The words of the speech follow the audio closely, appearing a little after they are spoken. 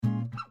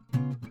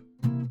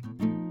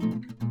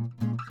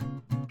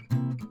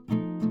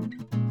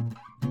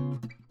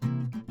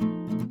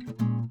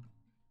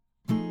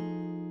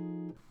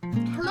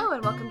Hello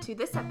and welcome to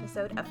this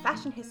episode of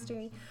Fashion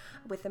History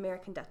with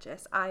American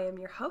Duchess. I am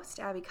your host,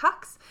 Abby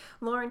Cox.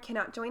 Lauren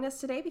cannot join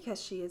us today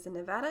because she is in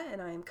Nevada, and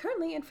I am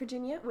currently in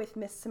Virginia with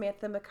Miss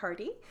Samantha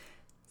McCarty.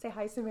 Say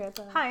hi,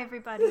 Samantha. Hi,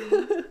 everybody.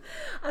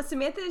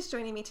 Samantha is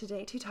joining me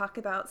today to talk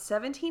about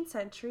 17th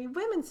century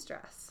women's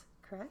dress,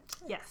 correct?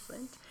 Yes.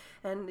 Excellent.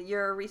 And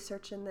your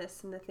research in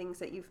this and the things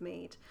that you've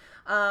made.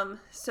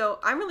 So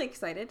I'm really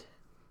excited.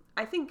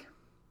 I think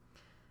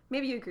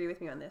maybe you agree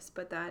with me on this,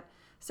 but that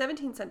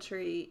 17th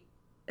century,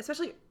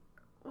 especially,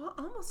 well,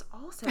 almost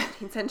all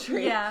 17th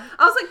century. Yeah.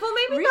 I was like, well,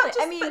 maybe Really? not just,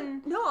 I mean,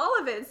 but no, all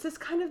of it. It's just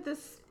kind of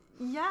this.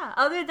 Yeah.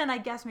 Other than, I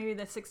guess, maybe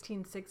the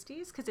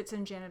 1660s, because it's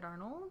in Janet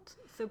Arnold.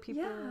 So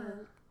people. Yeah.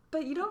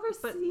 But you don't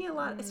ever see a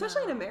lot,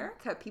 especially in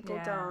America,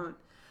 people don't.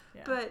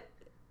 Yeah. But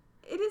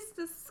it is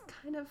this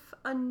kind of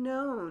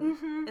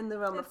unknown in the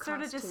realm of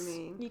costuming. Sort of just,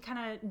 you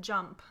kind of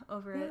jump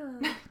over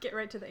it. Get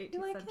right to the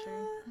 18th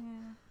century.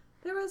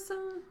 There was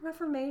some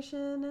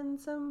Reformation and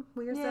some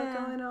weird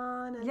stuff going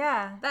on. And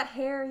that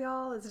hair,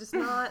 y'all, is just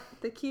not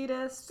the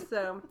cutest.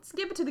 So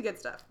skip it to the good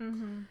stuff.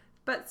 Mm-hmm.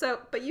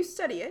 But you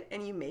study it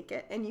and you make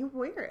it and you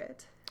wear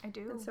it. I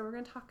do. And so we're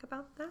going to talk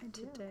about that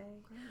today.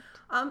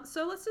 Great.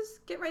 So let's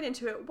just get right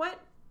into it. What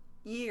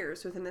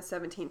years within the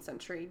 17th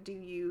century do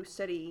you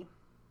study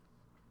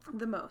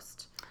the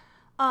most?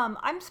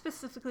 I'm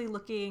specifically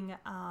looking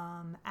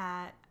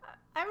at,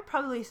 I would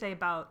probably say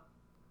about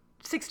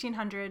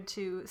 1600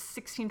 to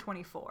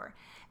 1624,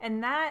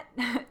 and that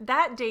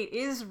date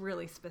is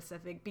really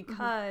specific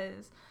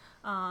because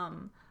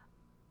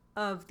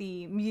of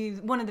the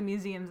one of the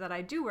museums that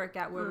I do work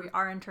at where we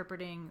are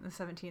interpreting the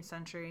 17th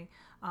century,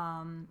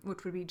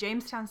 which would be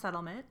Jamestown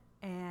Settlement,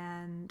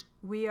 and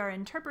we are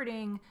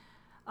interpreting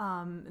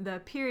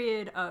the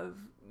period of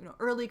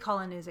early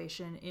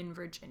colonization in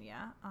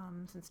Virginia,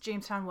 since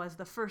Jamestown was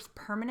the first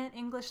permanent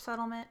English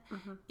settlement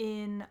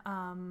in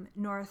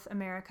North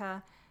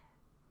America.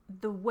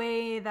 The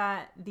way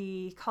that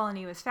the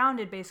colony was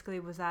founded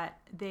basically was that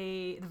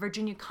the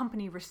Virginia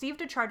Company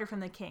received a charter from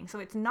the king. So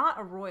it's not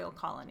a royal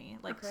colony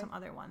like some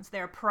other ones.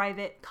 They're a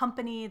private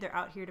company. They're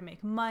out here to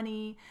make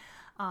money.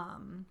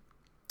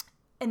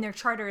 And their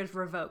charter is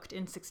revoked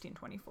in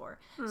 1624.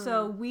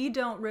 So we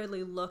don't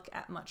really look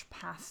at much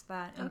past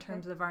that in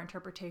terms of our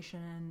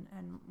interpretation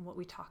and what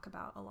we talk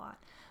about a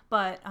lot.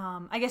 But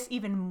I guess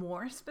even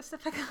more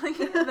specifically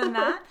than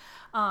that,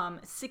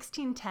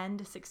 1610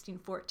 to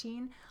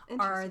 1614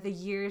 are the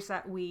years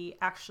that we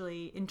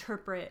actually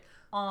interpret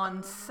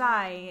on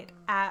site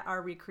at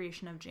our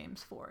recreation of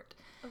James Fort.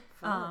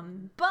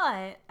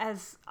 But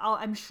as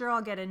I'm sure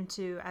I'll get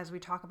into as we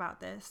talk about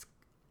this,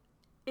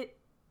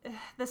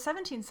 the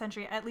 17th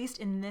century, at least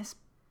in this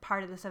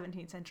part of the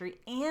 17th century,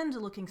 and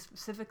looking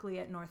specifically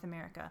at North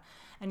America,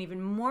 and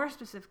even more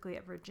specifically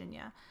at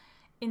Virginia,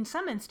 in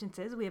some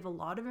instances, we have a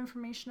lot of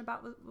information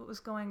about what was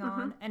going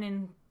on, and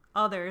in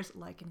others,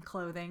 like in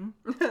clothing,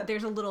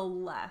 there's a little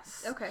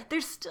less.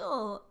 There's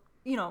still,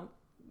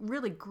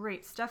 really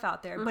great stuff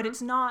out there, but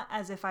it's not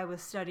as if I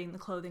was studying the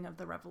clothing of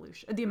the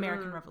Revolution, the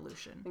American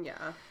Revolution. Yeah.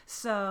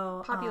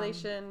 So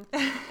population,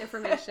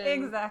 information,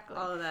 exactly,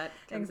 all of that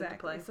comes into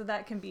play. So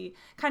that can be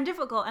kind of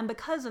difficult, and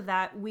because of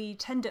that, we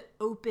tend to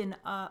open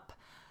up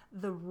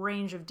the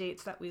range of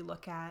dates that we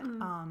look at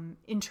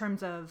in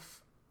terms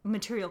of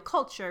material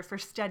culture for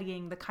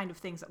studying the kind of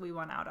things that we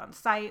want out on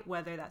site,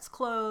 whether that's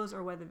clothes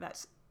or whether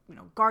that's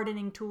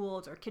gardening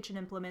tools or kitchen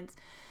implements.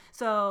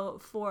 So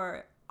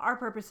for our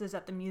purposes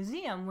at the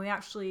museum, we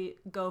actually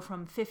go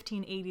from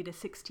 1580 to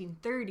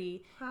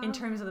 1630 in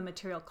terms of the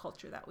material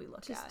culture that we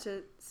look at. Just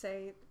to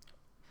say,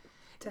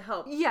 to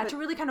help. Yeah, to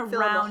really kind of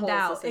round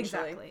out.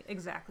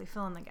 Exactly.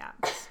 Fill in the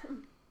gaps.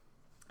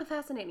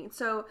 Fascinating.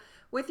 So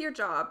with your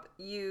job,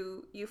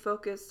 you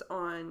focus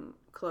on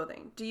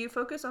clothing. Do you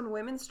focus on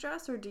women's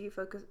dress or do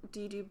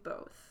you do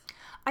both?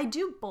 I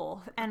do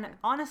both. And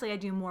honestly, I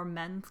do more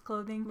men's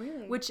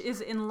clothing, which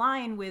is in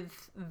line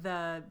with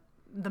the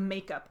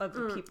makeup of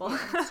the people. Yeah,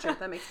 that's true.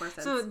 That makes more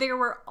sense. So there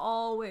were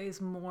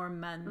always more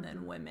men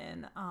than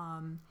women.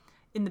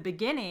 In the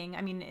beginning,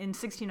 I mean, in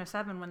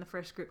 1607, when the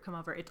first group come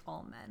over, it's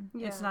all men.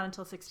 Yeah. It's not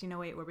until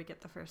 1608 where we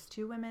get the first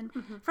two women.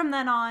 From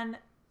then on,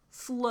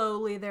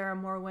 slowly there are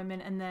more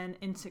women. And then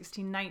in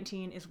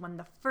 1619 is when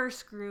the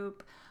first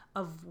group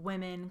of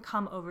women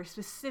come over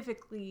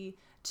specifically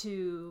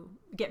to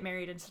get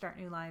married and start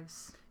new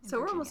lives. So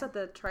we're almost at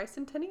the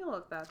tricentennial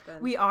of that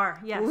then. We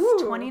are, yes. Ooh.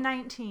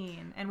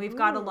 2019. And we've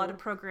got a lot of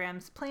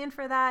programs planned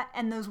for that,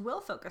 and those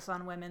will focus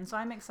on women, so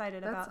I'm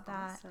excited about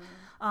that.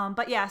 Awesome.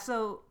 But yeah,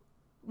 so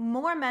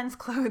more men's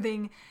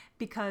clothing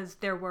because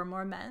there were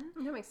more men.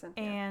 That makes sense.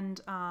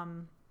 And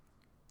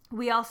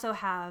we also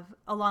have,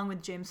 along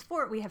with James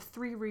Fort, we have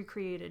 3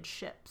 recreated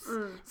ships.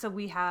 So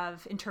we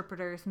have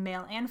interpreters,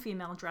 male and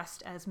female,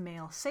 dressed as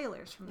male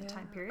sailors from the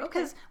time period.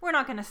 Because we're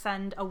not going to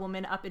send a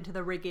woman up into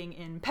the rigging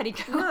in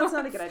petticoats. No, that's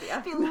not a good idea.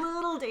 It'd be a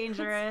little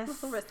dangerous.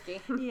 It's a little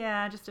risky.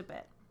 Yeah, just a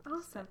bit.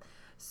 Awesome.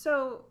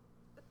 So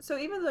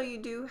even though you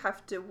do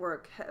have to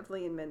work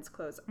heavily in men's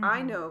clothes,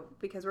 I know,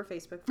 because we're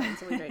Facebook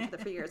friends and we've known each other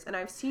for years, and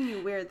I've seen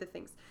you wear the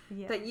things,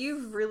 that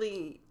you've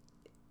really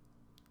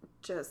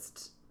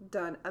just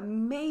done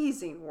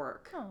amazing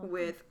work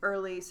with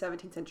early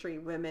 17th century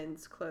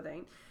women's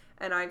clothing.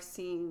 And I've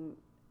seen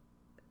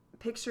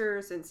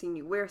pictures and seen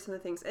you wear some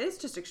of the things. And it's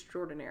just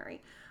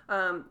extraordinary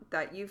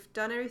that you've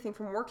done everything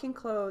from working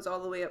clothes all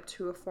the way up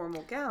to a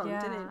formal gown,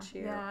 didn't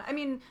you? Yeah. I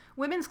mean,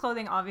 women's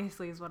clothing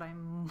obviously is what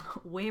I'm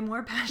way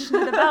more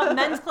passionate about.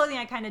 Men's clothing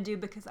I kind of do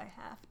because I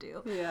have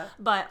to. Yeah.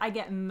 But I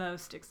get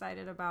most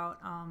excited about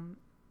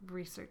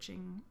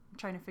researching,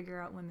 trying to figure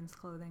out women's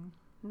clothing.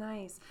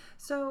 Nice.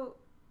 So,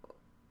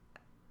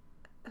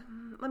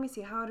 let me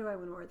see. How do I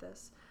want to word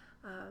this?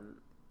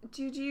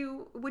 Would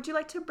you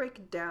like to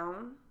break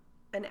down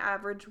an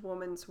average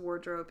woman's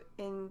wardrobe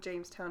in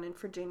Jamestown in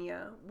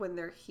Virginia when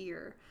they're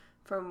here,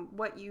 from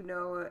what you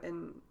know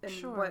and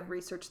Sure. what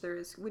research there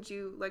is? Would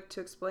you like to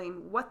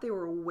explain what they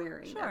were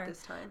wearing at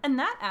this time? And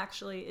that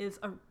actually is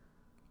a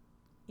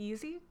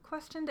easy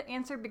question to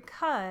answer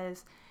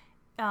because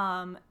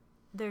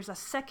there's a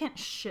second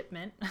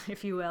shipment,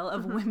 if you will,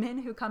 of women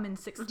who come in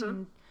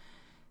 16.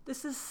 This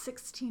is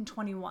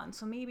 1621,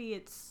 so maybe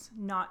it's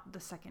not the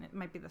second, it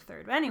might be the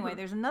third. But anyway,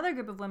 there's another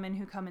group of women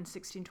who come in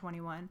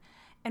 1621,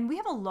 and we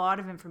have a lot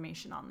of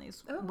information on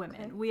these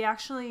women. Okay. We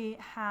actually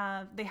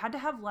they had to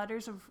have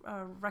letters of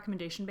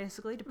recommendation,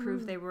 basically, to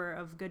prove they were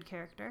of good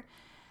character.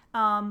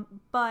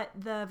 But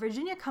the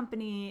Virginia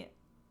Company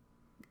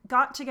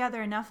got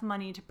together enough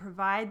money to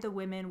provide the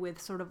women with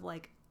sort of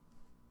like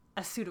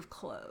a suit of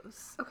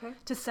clothes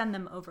to send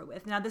them over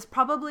with. Now, this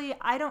probably,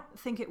 I don't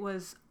think it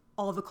was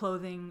all the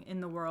clothing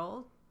in the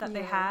world that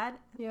they had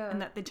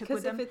and that they took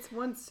with them. Because if it's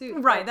one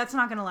suit, right, that's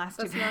not going to last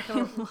too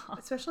long.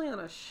 Especially on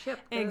a ship.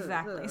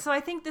 Exactly. So I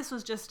think this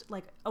was just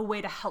like a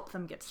way to help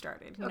them get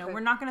started. You know, we're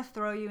not going to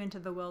throw you into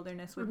the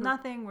wilderness with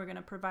nothing. We're going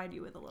to provide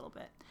you with a little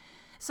bit.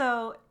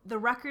 So the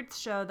records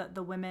show that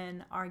the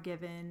women are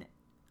given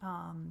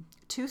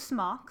 2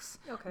 smocks.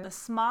 The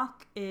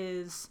smock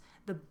is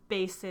the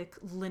basic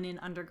linen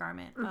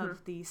undergarment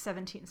of the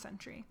 17th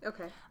century.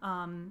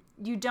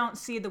 You don't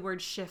see the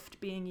word shift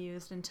being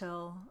used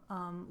until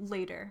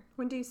later.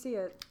 When do you see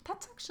it?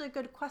 That's actually a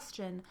good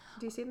question.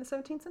 Do you see it in the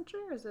 17th century,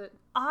 or is it?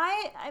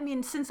 I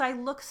mean, since I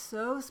look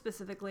so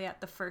specifically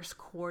at the first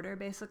quarter,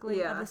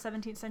 basically, of the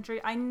 17th century,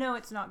 I know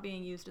it's not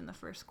being used in the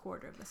first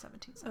quarter of the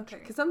 17th century.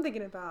 Because I'm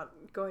thinking about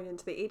going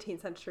into the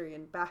 18th century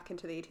and back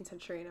into the 18th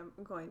century, and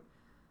I'm going,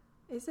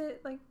 is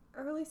it like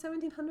early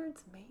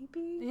 1700s?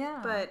 Maybe. Yeah.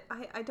 But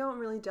I don't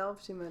really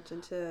delve too much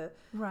into.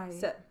 Right.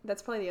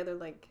 That's probably the other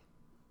like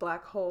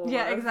black hole.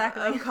 Yeah,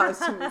 exactly. Of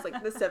costumes,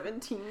 like the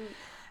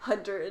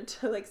 1700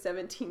 to like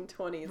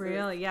 1720s.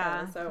 Really,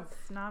 yeah. So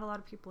not a lot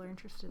of people are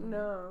interested in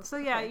no. it. So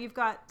yeah, you've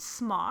got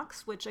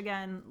smocks, which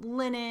again,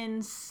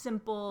 linen,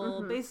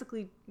 simple,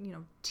 basically, you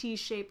know,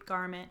 T-shaped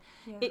garment.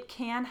 Yeah. It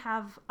can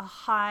have a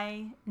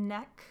high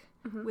neck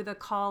with a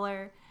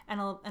collar and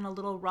a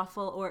little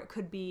ruffle, or it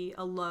could be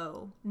a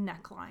low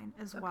neckline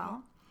as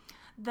well.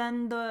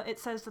 Then it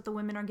says that the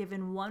women are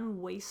given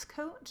 1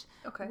 waistcoat,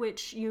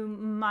 which you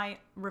might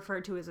refer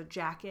to as a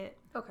jacket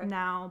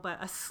now, but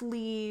a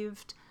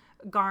sleeved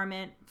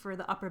garment for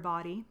the upper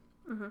body,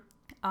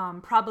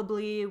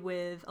 probably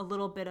with a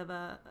little bit of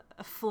a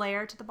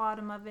flare to the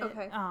bottom of it.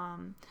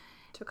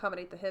 To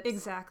accommodate the hips.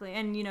 Exactly.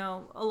 And, you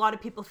know, a lot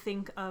of people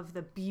think of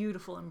the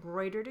beautiful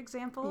embroidered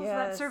examples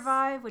that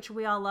survive, which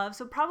we all love.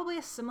 So probably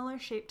a similar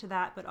shape to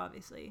that, but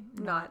obviously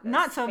not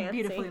so fancy.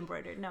 Beautifully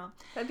embroidered. No.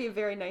 That'd be a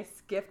very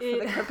nice gift for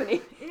the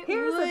company.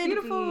 Here's a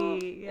beautiful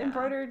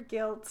embroidered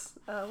gilt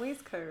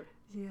waistcoat.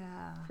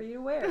 Yeah. For you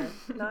to wear,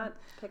 not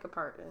pick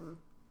apart and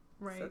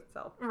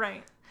sell.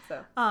 Right.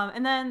 So.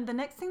 And then the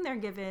next thing they're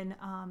given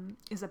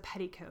is a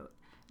petticoat.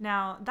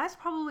 Now, that's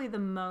probably the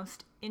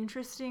most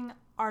interesting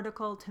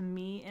article to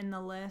me in the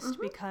list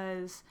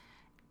because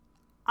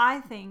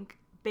I think,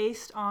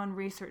 based on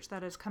research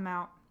that has come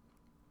out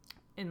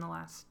in the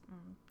last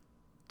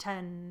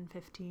 10,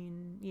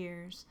 15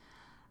 years,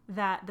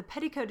 that the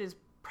petticoat is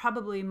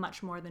probably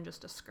much more than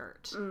just a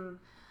skirt.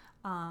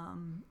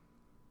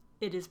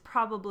 It is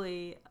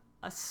probably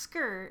a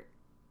skirt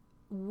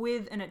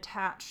with an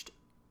attached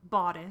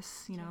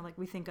bodice, you know, like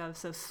we think of,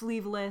 so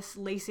sleeveless,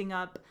 lacing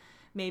up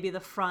maybe the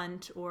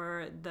front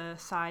or the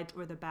sides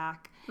or the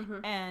back.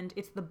 And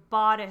it's the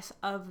bodice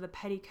of the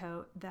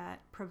petticoat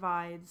that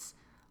provides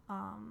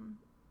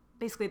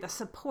basically the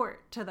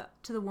support to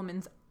the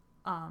woman's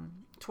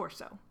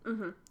torso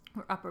or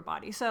upper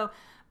body. So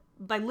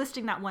by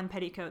listing that 1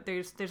 petticoat,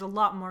 there's a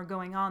lot more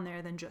going on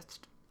there than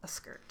just a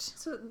skirt.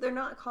 So they're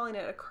not calling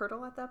it a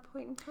kirtle at that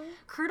point in time?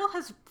 Kirtle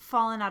has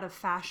fallen out of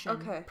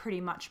fashion pretty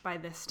much by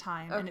this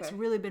time, and it's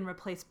really been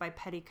replaced by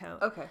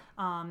petticoat.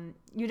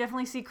 You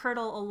definitely see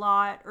kirtle a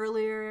lot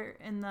earlier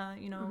in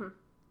the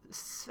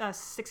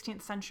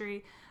 16th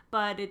century,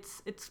 but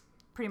it's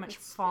pretty much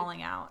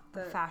falling out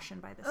of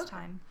fashion by this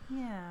time.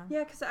 Yeah,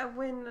 because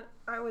when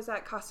I was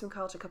at Costume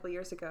College a couple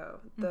years ago,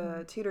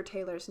 the Tudor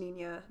tailors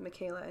Nina,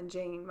 Michaela, and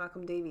Jane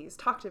Malcolm Davies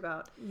talked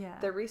about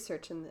their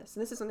research in this.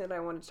 And this is something that I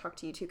wanted to talk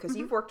to you too, because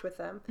you've worked with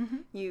them.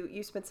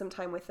 You spent some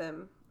time with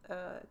them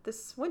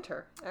this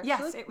winter, actually.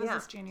 Yes, it was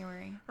this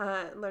January.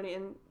 Learning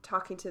and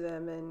talking to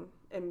them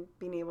and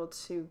being able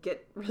to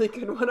get really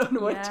good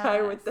one-on-one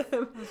time with them.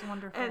 It was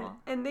wonderful.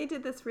 And they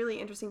did this really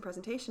interesting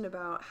presentation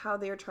about how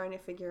they were trying to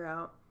figure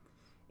out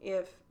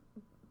if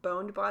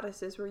boned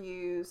bodices were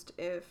used,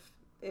 if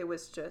it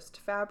was just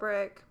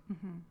fabric,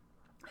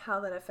 how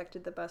that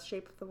affected the bust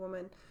shape of the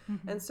woman.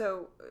 And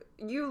so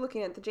you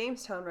looking at the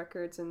Jamestown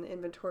records and the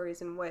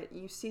inventories and what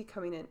you see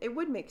coming in, it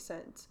would make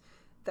sense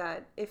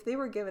that if they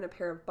were given a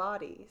pair of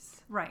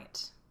bodies,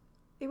 right,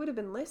 it would have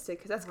been listed,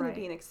 because that's going to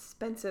be an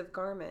expensive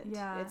garment.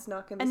 Yeah, it's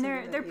not going to be.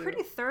 And they're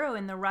pretty thorough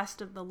in the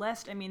rest of the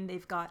list. I mean,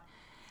 they've got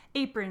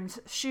aprons,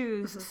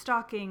 shoes,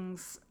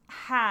 stockings,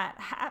 hat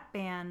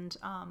band.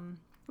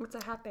 What's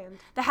a hat band?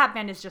 The hat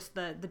band is just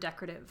the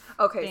decorative.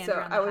 Okay, band so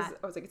around I the was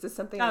hat. like, is this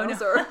something Oh,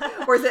 else, no.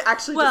 or is it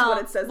actually just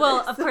what it says?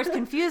 Well, of course,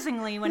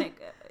 confusingly, when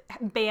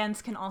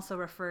bands can also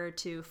refer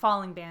to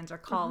falling bands or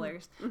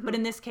collars, but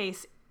in this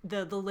case,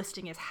 the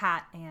listing is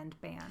hat and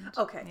band.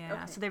 Okay. Yeah,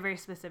 okay. so they're very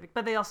specific.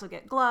 But they also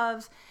get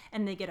gloves,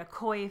 and they get a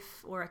coif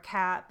or a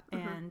cap,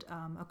 and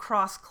a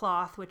cross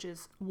cloth, which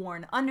is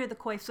worn under the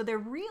coif. So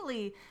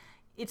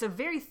it's a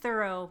very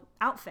thorough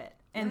outfit.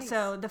 And Nice.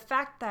 so the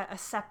fact that a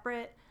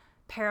separate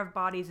pair of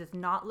bodies is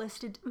not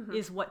listed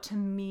is what to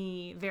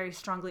me very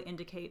strongly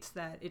indicates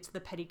that it's the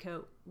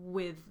petticoat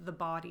with the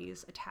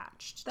bodies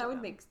attached. That to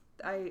would them.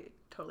 I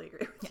totally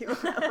agree with you.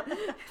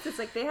 It's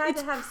like they had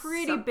to have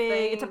pretty something.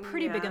 big. It's a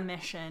pretty big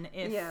omission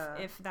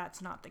if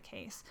that's not the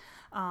case.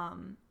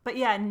 But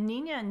yeah,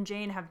 Nina and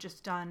Jane have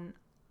just done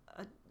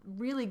a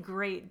really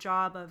great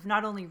job of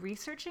not only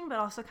researching but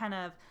also kind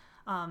of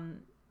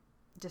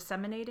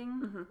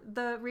disseminating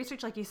the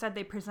research. Like you said,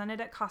 they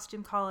presented at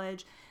Costume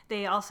College.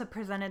 They also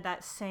presented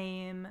that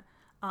same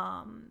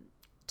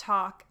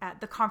talk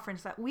at the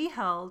conference that we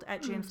held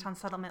at Jamestown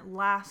Settlement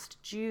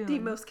last June. The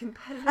most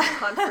competitive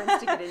conference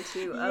to get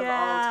into of all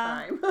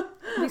time.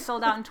 We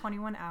sold out in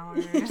 21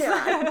 hours.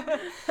 Yeah,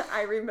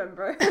 I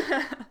remember.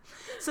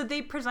 So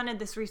they presented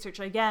this research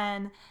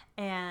again,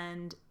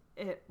 and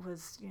it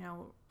was,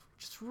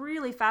 just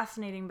really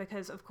fascinating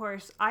because, of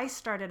course, I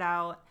started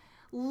out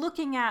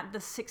looking at the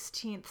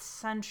 16th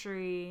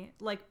century,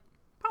 like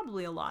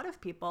probably a lot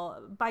of people,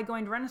 by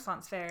going to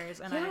Renaissance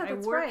fairs, and I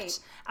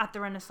worked at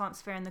the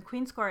Renaissance fair in the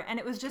Queen's Court, and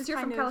it was just you're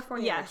kind from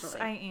California. Yes,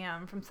 originally. I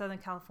am from Southern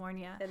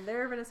California, and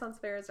their Renaissance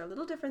fairs are a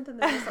little different than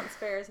the Renaissance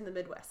fairs in the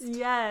Midwest.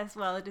 Yes,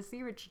 well, it is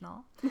the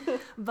original,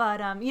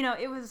 but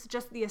it was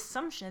just the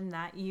assumption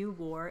that you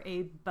wore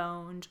a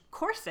boned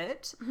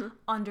corset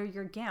under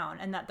your gown,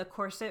 and that the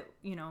corset,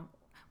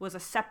 was a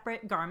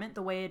separate garment,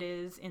 the way it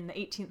is in the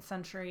 18th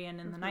century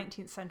and in the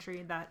 19th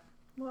century.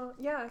 Well,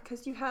 yeah,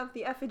 because you have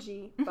the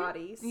effigy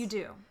bodies. You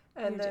do.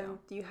 And then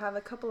you have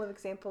a couple of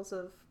examples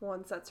of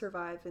ones that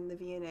survive in the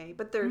V&A,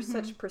 but they're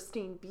such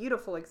pristine,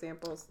 beautiful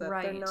examples that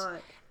they're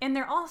not. And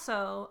they're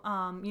also,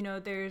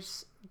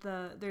 there's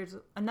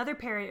another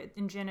pair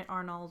in Janet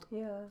Arnold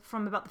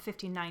from about the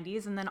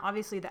 1590s, and then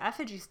obviously the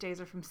effigy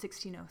stays are from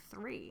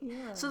 1603.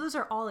 Yeah. So those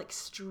are all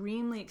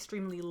extremely,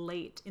 extremely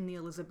late in the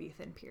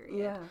Elizabethan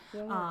period.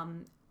 Yeah.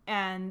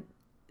 And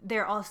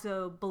they're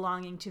also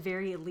belonging to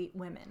very elite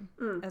women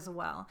as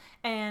well.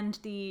 And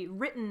the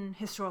written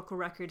historical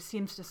record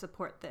seems to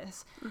support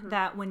this,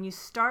 that when you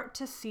start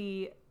to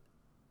see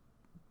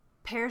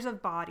pairs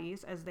of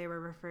bodies, as they were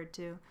referred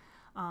to,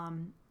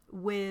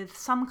 with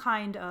some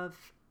kind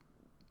of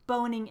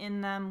boning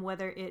in them,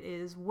 whether it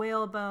is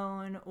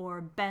whalebone or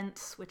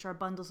bents, which are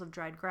bundles of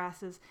dried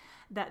grasses,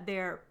 that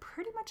they're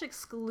pretty much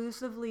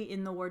exclusively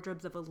in the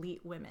wardrobes of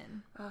elite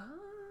women.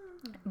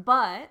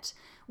 But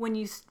when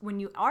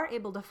you are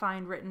able to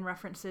find written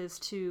references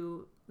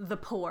to the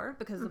poor,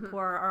 because the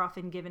poor are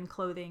often given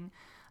clothing,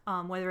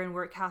 whether in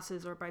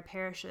workhouses or by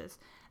parishes,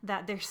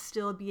 that they're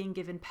still being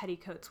given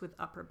petticoats with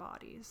upper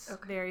bodies.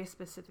 Okay. Very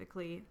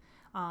specifically,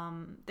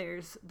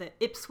 there's the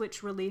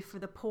Ipswich relief for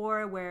the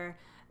poor, where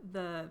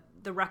the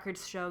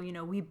records show,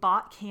 we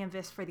bought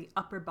canvas for the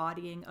upper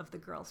bodying of the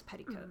girls'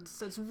 petticoats.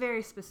 So it's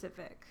very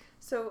specific.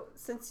 So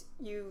since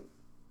you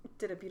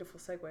did a beautiful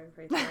segue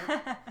right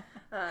there.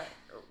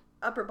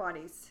 Upper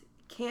bodies.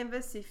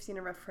 Canvas, if you've seen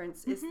a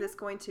reference, is this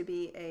going to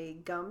be a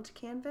gummed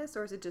canvas,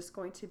 or is it just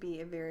going to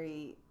be a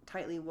very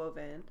tightly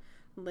woven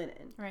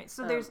linen? Right.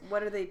 So there's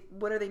what are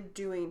they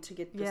doing to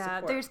get the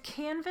support? There's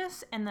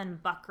canvas and then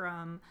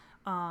buckram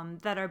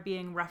that are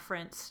being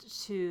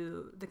referenced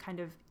to the kind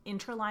of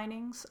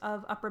interlinings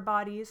of upper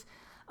bodies.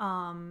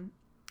 And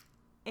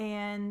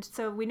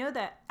so we know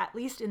that at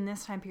least in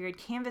this time period,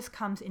 canvas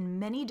comes in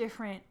many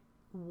different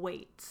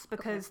weights,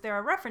 because there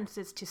are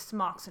references to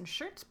smocks and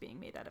shirts being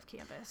made out of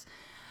canvas.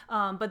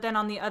 But then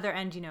on the other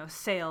end,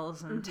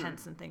 sails and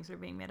tents and things are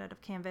being made out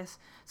of canvas.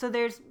 So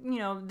there's,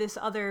 this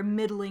other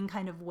middling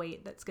kind of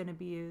weight that's going to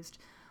be used.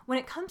 When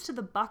it comes to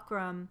the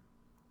buckram,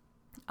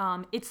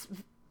 it's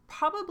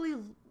probably,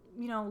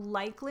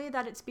 likely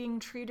that it's being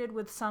treated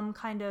with some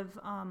kind of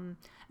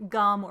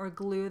gum or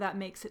glue that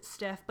makes it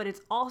stiff, but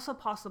it's also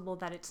possible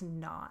that it's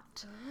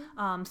not.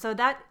 So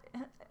that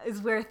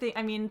is where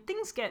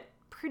things get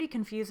pretty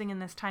confusing in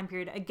this time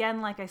period. Again,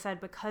 like I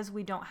said, because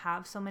we don't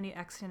have so many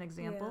extant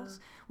examples,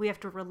 we have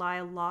to rely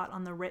a lot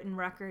on the written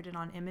record and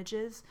on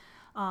images.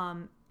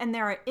 And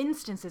there are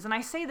instances, and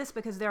I say this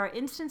because there are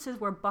instances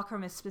where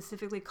buckram is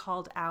specifically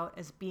called out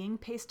as being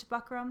paste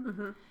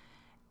buckram,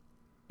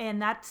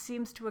 and that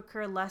seems to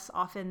occur less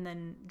often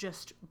than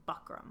just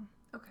buckram,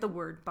 the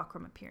word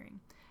buckram appearing.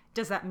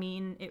 Does that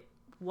mean it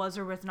was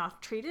or was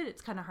not treated?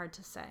 It's kind of hard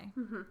to say.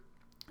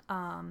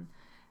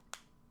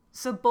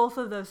 So both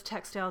of those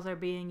textiles are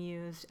being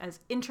used as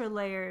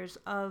interlayers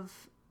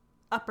of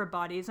upper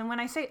bodies. And when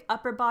I say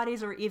upper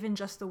bodies, or even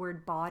just the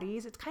word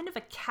bodies, it's kind of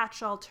a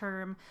catch-all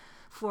term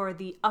for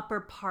the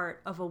upper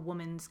part of a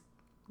woman's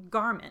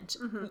garment.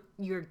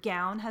 Your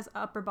gown has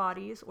upper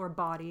bodies or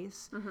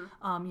bodies.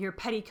 Your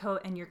petticoat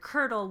and your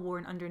kirtle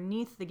worn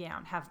underneath the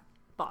gown have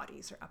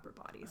bodies or upper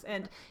bodies.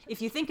 And if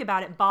you think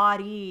about it,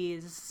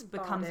 bodies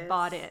becomes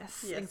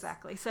bodice. Yes.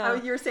 Exactly. So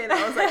you were saying that,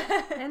 I was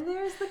like, and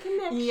there's the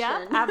connection.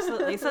 Yeah,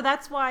 absolutely. So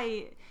that's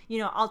why,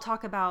 I'll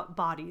talk about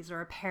bodies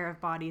or a pair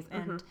of bodies,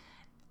 and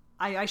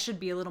I should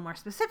be a little more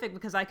specific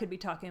because I could be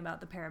talking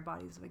about the pair of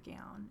bodies of a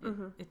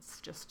gown.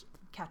 It's just a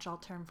catch-all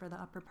term for the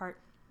upper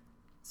part.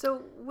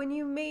 So when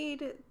you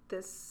made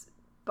this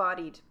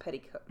bodied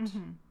petticoat,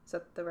 is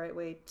that the right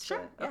way to...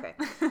 Sure. Yeah. Okay.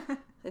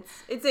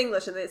 It's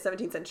English in the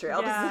 17th century.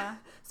 I'll just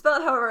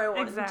spell it however I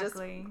want and just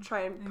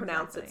try and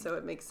pronounce it so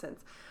it makes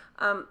sense.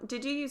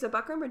 Did you use a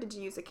buckram or did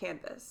you use a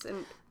canvas?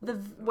 And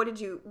what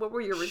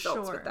were your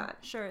results with that?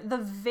 Sure. The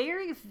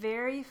very,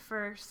 very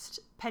first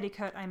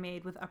petticoat I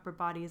made with upper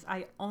bodies,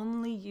 I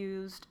only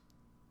used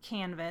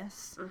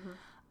canvas.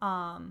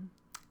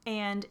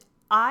 And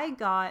I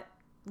got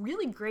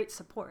really great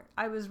support.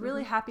 I was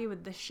really happy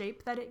with the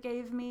shape that it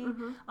gave me.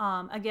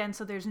 Again,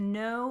 so there's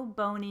no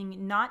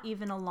boning, not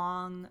even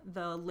along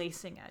the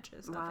lacing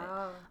edges of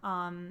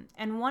it.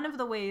 And one of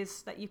the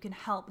ways that you can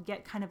help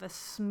get kind of a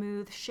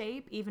smooth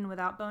shape, even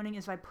without boning,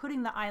 is by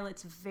putting the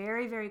eyelets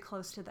very, very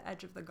close to the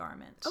edge of the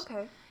garment.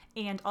 Okay.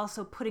 And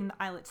also putting the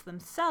eyelets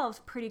themselves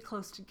pretty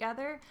close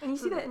together. And you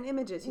see that in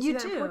images. You see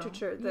that in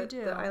portraiture.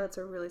 The eyelets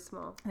are really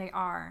small. They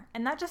are.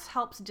 And that just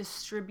helps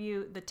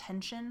distribute the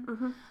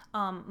tension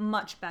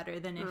much better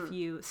than if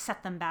you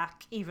set them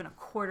back even a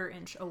 1/4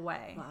 inch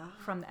away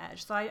from the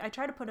edge. So I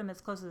try to put them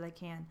as close as I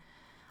can.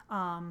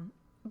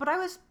 But I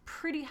was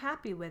pretty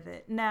happy with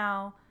it.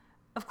 Now,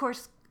 of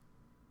course,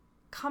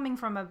 coming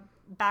from a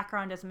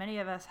background as many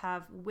of us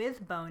have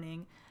with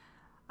boning,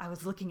 I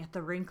was looking at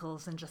the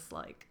wrinkles and just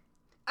like...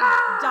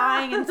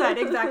 dying inside.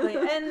 Exactly.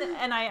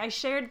 And I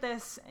shared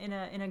this in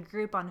a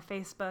group on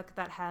Facebook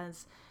that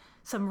has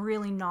some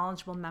really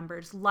knowledgeable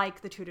members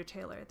like the Tudor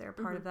Tailor. They're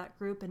part of that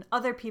group, and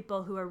other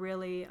people who are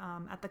really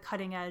at the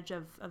cutting edge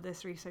of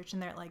this research,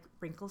 and they're like,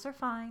 wrinkles are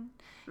fine.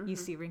 You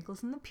see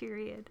wrinkles in the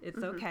period.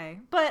 It's okay.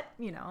 But,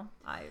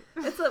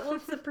 it's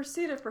the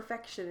pursuit of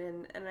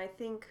perfection, and I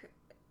think,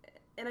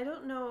 and I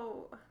don't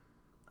know,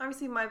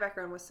 obviously my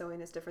background with sewing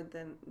is different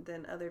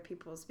than other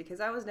people's because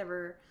I was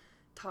never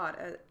taught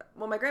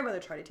my grandmother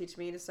tried to teach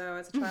me to sew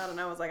as a child, and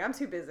I was like, I'm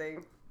too busy,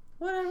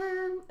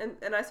 whatever, and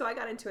so I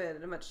got into it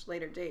at a much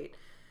later date,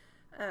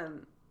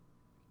 and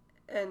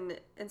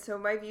so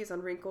my views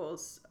on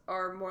wrinkles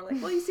are more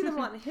like, well, you see them a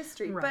lot in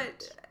history, right.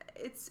 But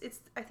it's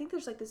I think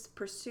there's like this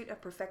pursuit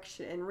of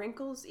perfection, and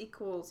wrinkles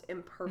equals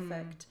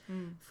imperfect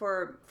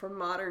for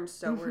modern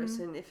sewers,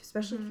 and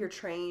especially if you're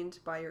trained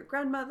by your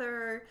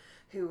grandmother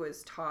who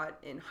was taught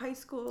in high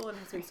school and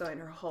has been sewing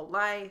her whole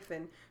life,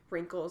 and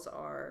wrinkles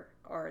are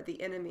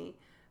the enemy.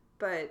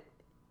 But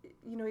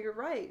you're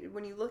right,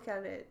 when you look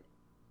at it,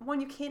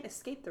 you can't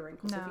escape the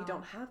wrinkles if you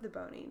don't have the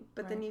boning,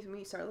 but then when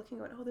you start looking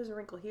at, oh, there's a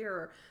wrinkle here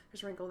or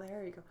there's a wrinkle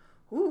there, you go,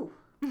 ooh,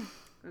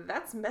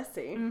 that's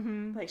messy.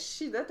 Like,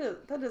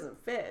 that doesn't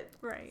fit.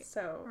 Right.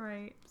 So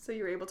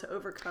you're able to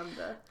overcome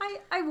the...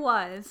 I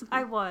was.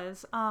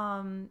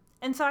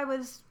 And so I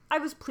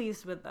was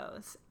pleased with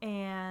those,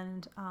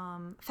 and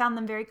found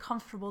them very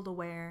comfortable to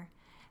wear.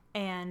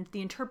 And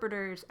the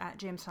interpreters at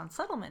Jamestown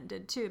Settlement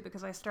did too,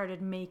 because I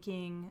started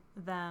making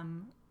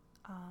them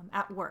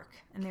at work,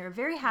 and they were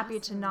very happy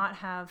to not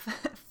have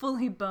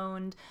fully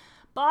boned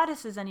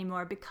bodices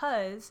anymore,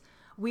 because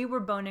we were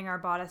boning our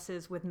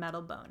bodices with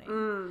metal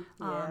boning.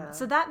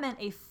 So that meant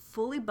a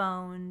fully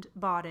boned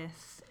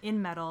bodice in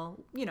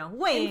metal,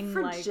 weighing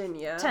like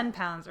 10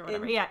 pounds or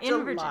whatever.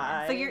 In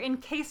Virginia. So you're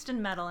encased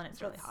in metal, and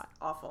it's really hot.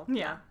 Awful.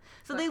 Yeah.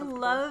 So they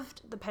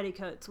loved the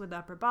petticoats with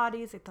upper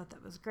bodies. They thought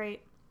that was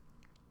great.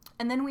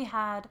 And then we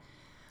had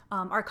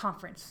our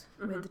conference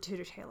with the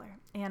Tudor Tailor,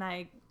 and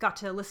I got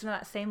to listen to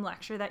that same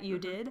lecture that you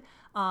did,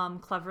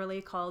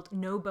 cleverly called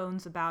No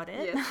Bones About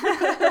It,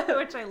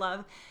 which I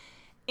love.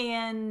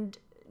 And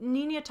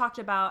Nina talked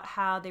about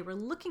how they were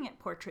looking at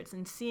portraits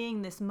and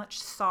seeing this much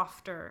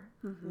softer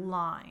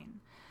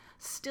line,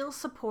 still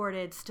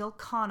supported, still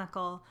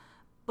conical,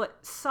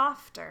 but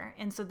softer.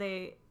 And so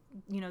they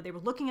were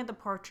looking at the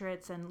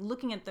portraits and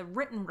looking at the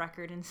written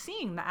record and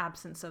seeing the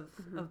absence of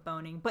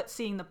boning, but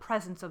seeing the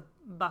presence of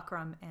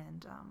buckram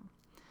and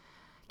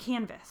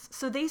canvas.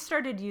 So they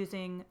started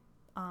using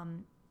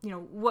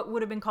what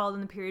would have been called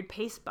in the period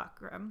paste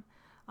buckram,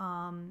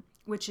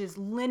 which is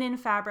linen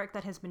fabric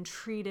that has been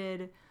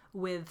treated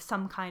with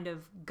some kind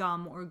of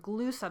gum or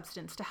glue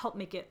substance to help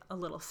make it a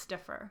little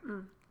stiffer.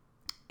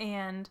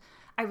 And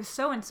I was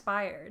so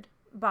inspired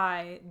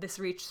by this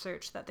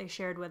research that they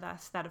shared with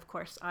us that, of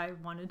course, I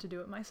wanted to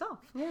do it myself.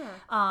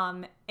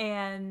 Yeah.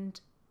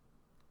 And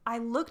I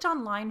looked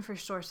online for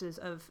sources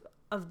of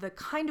the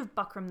kind of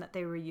buckram that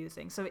they were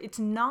using. So it's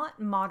not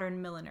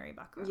modern millinery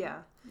buckram. Yeah.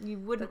 You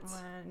wouldn't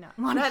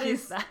want to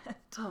use that.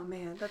 Oh,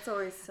 man. That's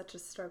always such a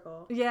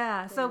struggle.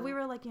 Yeah. So we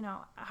were like,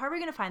 how are we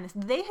going to find this?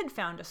 They had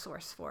found a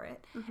source for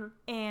it.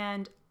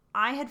 And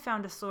I had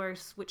found a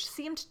source which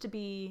seemed to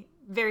be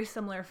very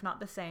similar, if not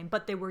the same,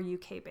 but they were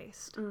UK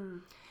based.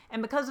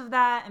 And because of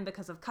that, and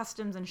because of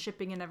customs and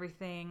shipping and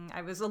everything,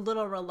 I was a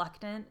little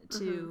reluctant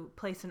to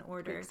place an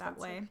order that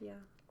way. Yeah.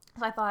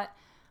 So I thought,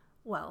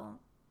 well,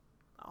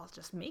 I'll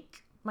just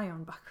make my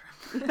own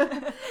buckram. It'll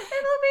be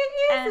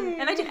easy.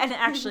 And I did, and it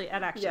actually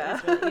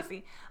is really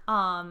easy.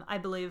 I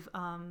believe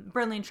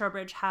Burnley and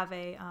Trowbridge have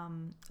a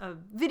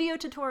video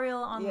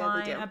tutorial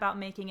online about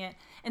making it.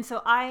 And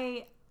so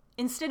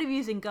instead of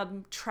using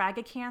gum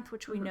tragacanth,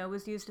 which we know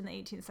was used in the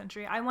 18th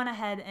century, I went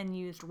ahead and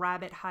used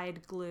rabbit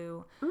hide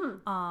glue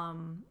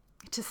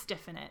to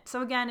stiffen it.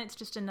 So again, it's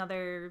just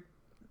another...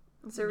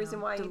 Is there a reason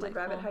why you did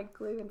rabbit hide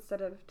glue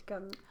instead of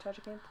gum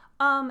tragacanth?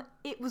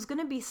 It was going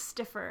to be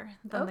stiffer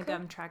than the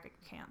gum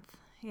tragacanth.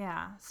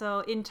 Yeah. So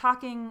in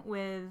talking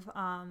with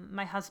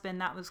my husband,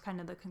 that was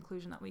kind of the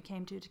conclusion that we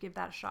came to give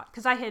that a shot.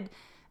 Because I had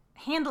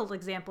handled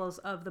examples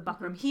of the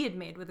buckram he had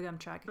made with the gum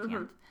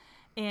tragacanth.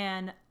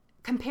 And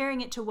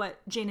comparing it to what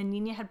Jane and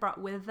Nina had brought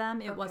with them,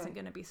 it wasn't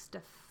going to be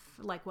stiff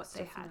like what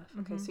they had.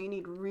 Okay, so you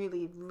need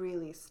really,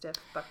 really stiff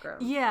buckram.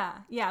 Yeah,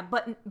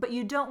 but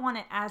you don't want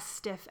it as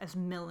stiff as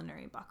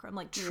millinery buckram.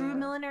 Like true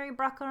millinery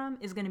buckram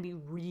is going to be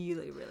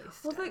really, really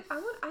stiff. Well,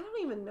 I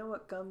don't even know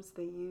what gums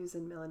they use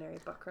in millinery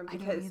buckram,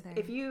 because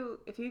if you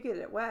get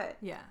it wet,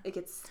 it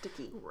gets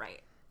sticky.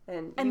 Right.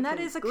 And that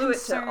is a glue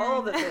concern. It to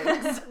all the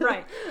things.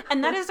 Right.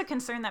 And that is a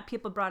concern that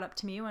people brought up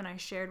to me when I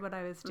shared what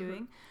I was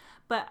doing.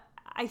 But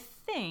I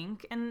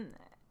think, and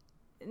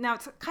now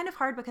it's kind of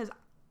hard because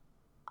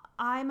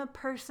I'm a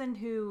person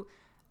who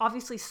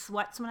obviously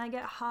sweats when I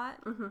get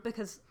hot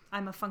because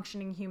I'm a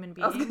functioning human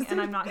being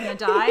and I'm not going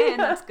to die, and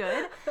that's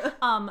good.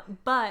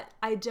 But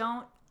I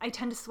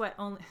tend to sweat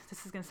only,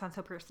 this is going to sound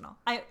so personal.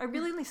 I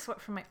really only sweat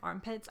from my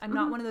armpits. I'm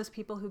not one of those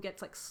people who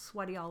gets like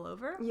sweaty all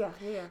over. Yeah.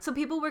 So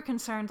people were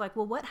concerned, like,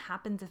 well, what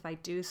happens if I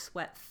do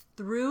sweat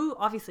through,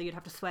 obviously you'd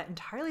have to sweat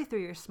entirely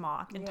through your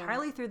smock,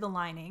 entirely through the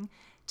lining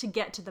to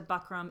get to the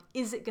buckram.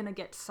 Is it going to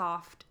get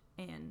soft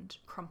and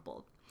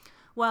crumpled?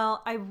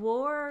 Well, I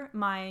wore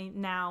my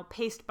now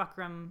paste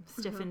buckram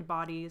stiffened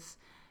bodies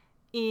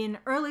in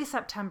early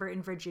September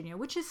in Virginia,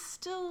 which is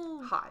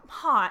still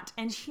hot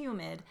and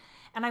humid.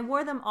 And I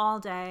wore them all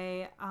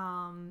day.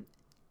 And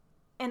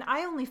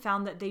I only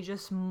found that they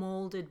just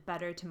molded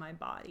better to my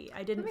body.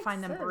 I didn't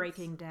find them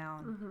breaking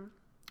down.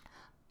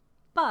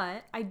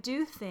 But I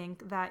do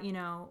think that,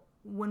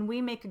 when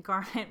we make a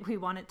garment, we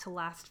want it to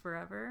last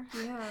forever.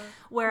 Yeah.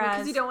 Whereas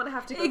because you don't want to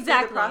have to go through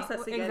the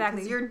process again.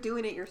 Exactly. You're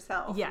doing it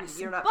yourself. Yes.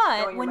 You're not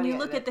but when you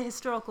look at the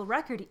historical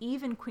record,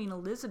 even Queen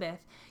Elizabeth,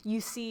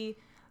 you see,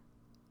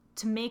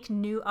 to make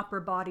new upper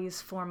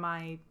bodies for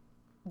my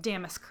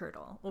damask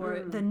kirtle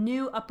or the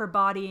new upper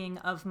bodying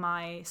of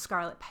my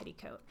scarlet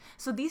petticoat.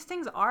 So these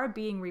things are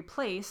being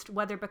replaced,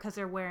 whether because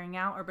they're wearing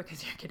out or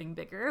because you're getting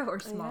bigger or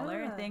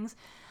smaller and things.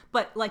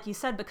 But like you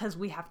said, because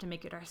we have to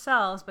make it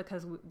ourselves,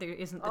 because there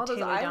isn't the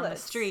tailor down the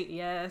street.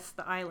 Yes,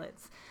 the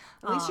eyelets.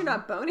 At least you're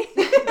not boning.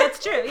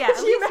 That's true. Yeah,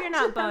 at least you're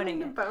not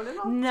boning it.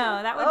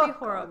 No, that would be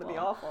horrible. That would be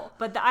awful.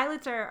 But the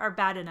eyelets are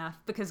bad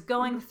enough because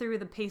going through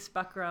the paste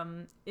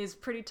buckram is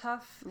pretty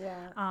tough.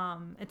 Yeah.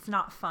 It's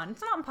not fun.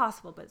 It's not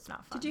impossible, but it's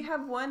not fun. Did you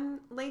have one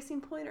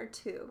lacing point or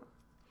two?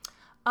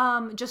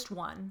 Just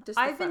one. Just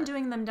the I've been front.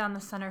 doing them down the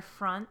center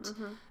front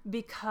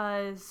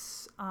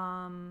because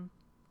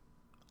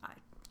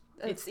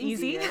it's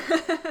easy.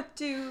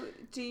 Do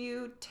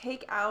you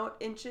take out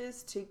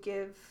inches to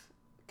give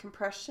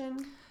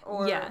compression,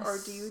 or yes, or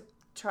do you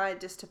try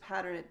just to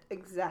pattern it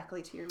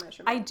exactly to your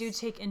measurements? I do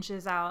take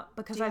inches out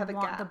because I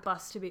want the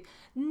bust to be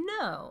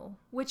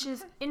which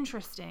is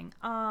interesting.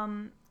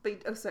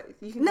 But sorry,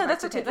 you can. No,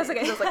 that's okay. That's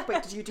okay. I was like,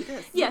 wait, did you do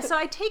this? Yeah, so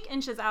I take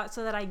inches out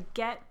so that I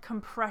get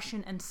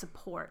compression and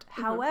support.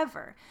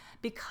 However,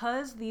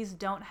 because these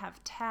don't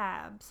have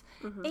tabs,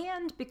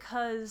 and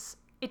because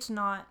it's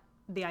not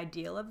the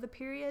ideal of the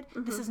period,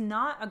 this is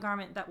not a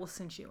garment that will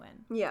cinch you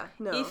in. Yeah,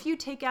 no. If you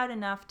take out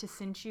enough to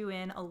cinch you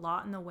in a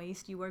lot in the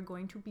waist, you are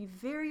going to be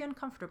very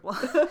uncomfortable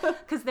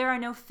because there are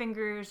no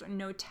fingers or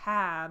no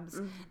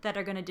tabs that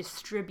are going to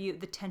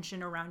distribute the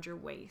tension around your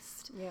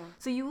waist. Yeah.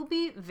 So you will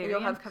be very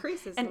You'll have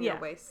creases in your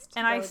waist.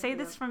 And I say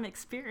this from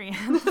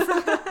experience.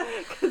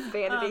 Because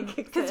vanity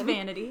kicks Because in.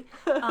 vanity.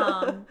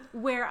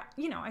 Where,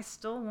 I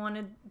still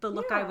wanted the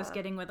look I was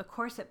getting with a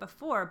corset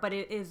before, but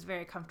it is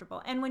very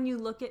comfortable. And when you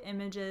look at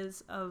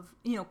images of,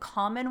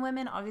 common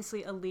women,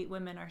 obviously elite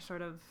women are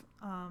sort of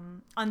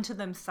unto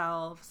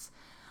themselves.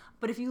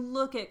 But if you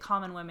look at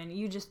common women,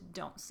 you just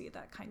don't see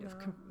that kind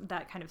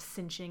of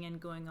cinching and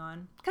going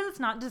on, because it's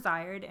not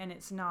desired and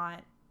it's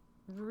not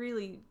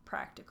really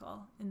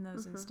practical in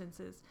those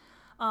instances.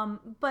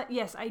 But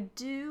yes, I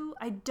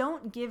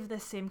don't give the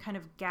same kind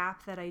of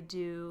gap that I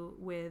do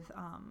with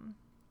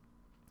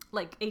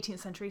like 18th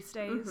century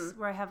stays,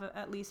 where I have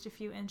at least a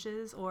few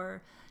inches,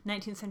 or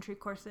 19th century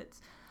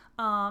corsets.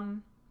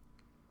 And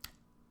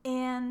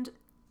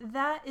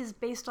that is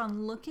based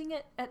on looking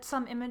at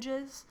some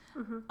images.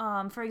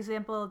 For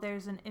example,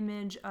 there's an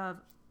image of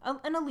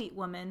an elite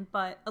woman,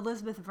 but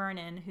Elizabeth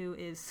Vernon, who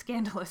is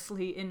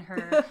scandalously in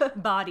her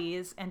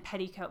bodies and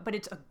petticoat, but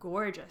it's a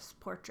gorgeous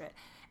portrait.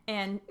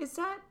 And is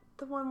that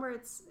the one where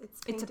it's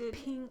painted? It's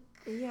a pink.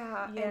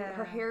 Yeah, and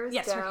her hair is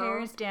down. Yes, her hair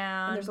is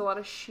down. And there's a lot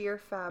of sheer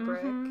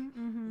fabric.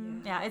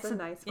 Yeah, it's a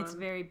nice one. It's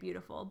very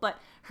beautiful. But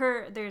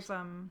there's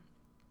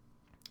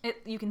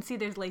you can see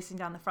there's lacing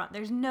down the front.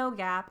 There's no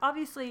gap.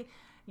 Obviously,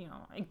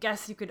 I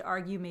guess you could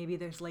argue maybe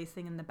there's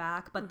lacing in the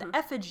back, but the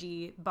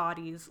effigy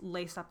bodies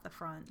lace up the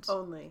front.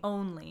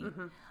 Only.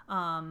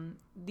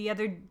 The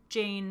other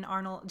Janet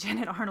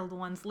Arnold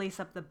ones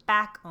lace up the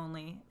back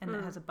only, and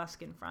it has a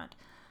buskin front.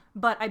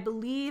 But I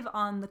believe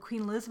on the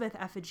Queen Elizabeth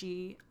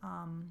effigy,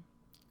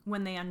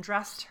 when they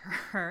undressed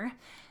her,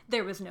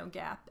 there was no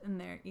gap in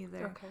there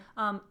either.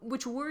 Okay.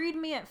 Which worried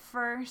me at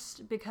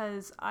first,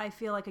 because I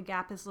feel like a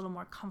gap is a little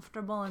more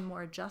comfortable and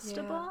more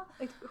adjustable.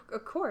 Yeah.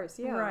 Of course,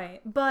 yeah.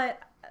 Right. But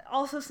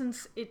also,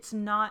 since it's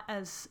not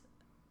as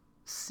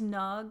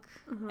snug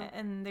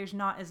and there's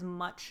not as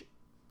much,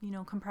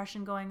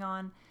 compression going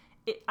on,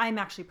 I'm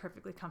actually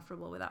perfectly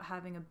comfortable without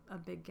having a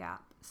big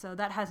gap. So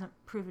that hasn't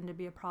proven to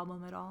be a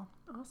problem at all.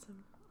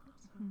 Awesome.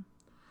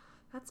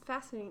 That's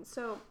fascinating.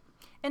 So...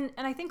 And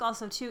I think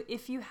also, too,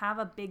 if you have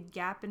a big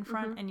gap in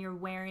front and you're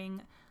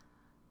wearing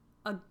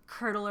a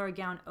kirtle or a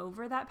gown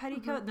over that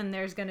petticoat, then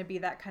there's going to be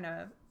that kind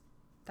of,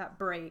 that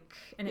break,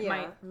 and it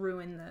might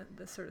ruin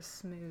the sort of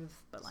smooth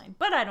butt line.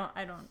 But I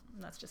don't,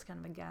 that's just kind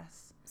of a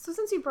guess. So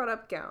since you brought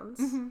up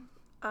gowns,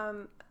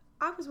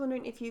 I was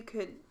wondering if you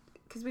could,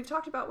 because we've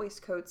talked about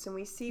waistcoats and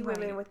we see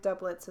women with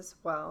doublets as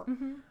well,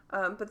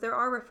 but there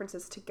are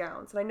references to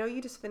gowns. And I know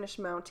you just finished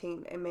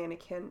mounting a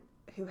mannequin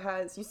who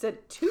has, you said,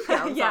 2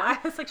 gowns yeah, on. I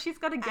was like, she's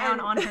got a gown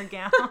on her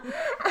gown.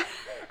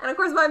 And of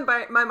course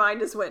my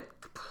mind just went...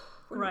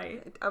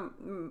 Right.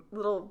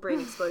 Little brain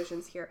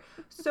explosions here.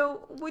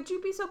 So would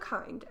you be so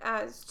kind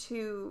as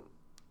to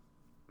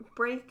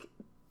break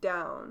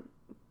down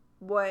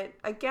what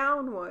a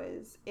gown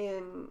was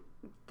in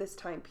this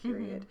time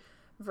period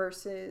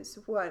versus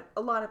what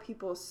a lot of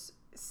people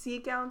see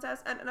gowns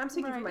as? And I'm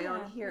speaking from my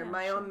own here.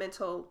 My own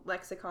mental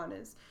lexicon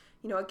is,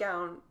 a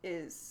gown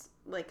is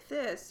like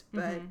this,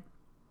 but...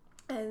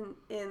 And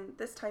in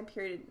this time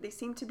period, they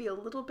seem to be a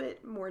little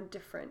bit more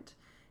different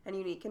and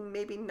unique, and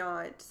maybe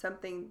not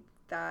something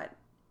that,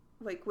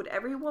 like, would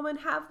every woman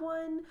have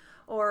one?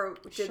 Or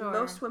did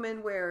most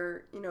women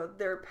wear,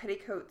 their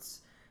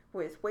petticoats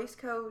with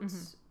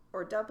waistcoats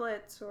or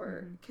doublets?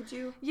 Or could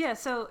you? Yeah,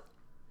 so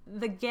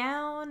the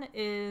gown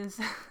is,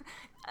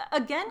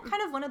 again,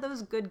 kind of one of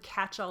those good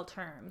catch-all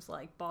terms,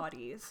 like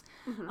bodies,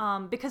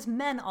 because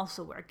men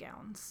also wear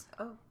gowns.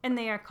 Oh. And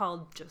they are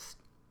called just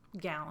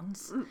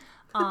gowns.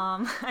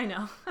 I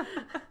know.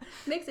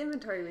 Makes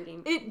inventory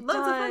reading. It loads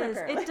does. Of fun,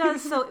 apparently. It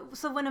does.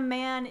 So when a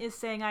man is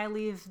saying, "I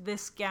leave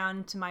this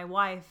gown to my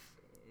wife,"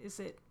 is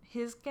it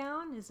his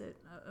gown? Is it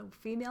a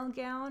female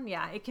gown?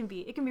 Yeah, it can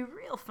be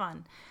real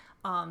fun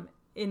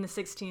in the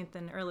 16th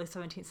and early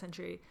 17th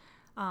century,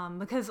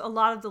 because a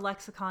lot of the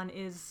lexicon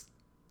is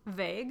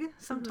vague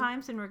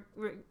sometimes and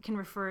can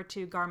refer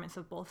to garments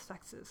of both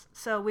sexes.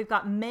 So we've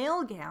got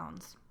male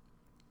gowns,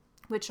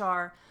 which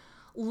are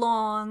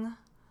long,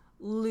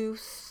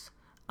 loose,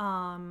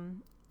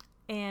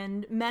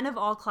 and men of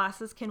all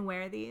classes can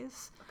wear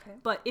these. Okay.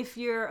 But if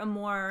you're a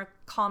more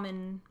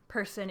common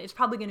person, it's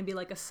probably going to be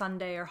like a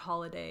Sunday or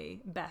holiday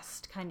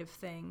best kind of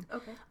thing.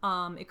 Okay.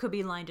 It could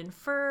be lined in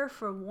fur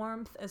for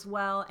warmth as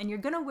well, and you're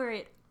going to wear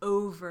it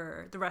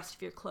over the rest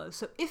of your clothes.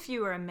 So if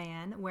you are a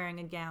man wearing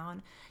a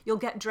gown, you'll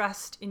get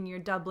dressed in your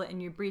doublet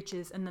and your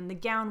breeches, and then the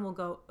gown will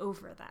go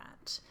over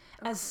that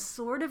as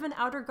sort of an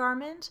outer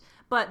garment,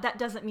 but that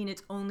doesn't mean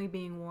it's only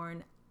being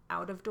worn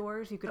out of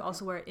doors. You could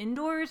also wear it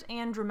indoors,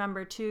 and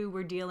remember too,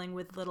 we're dealing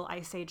with little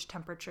ice age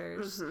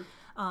temperatures.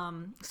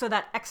 So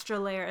that extra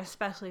layer,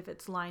 especially if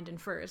it's lined in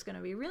fur, is going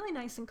to be really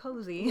nice and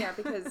cozy. Yeah,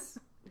 because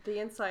the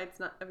inside's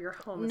not of your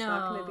home is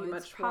not going to be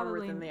much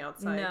warmer than the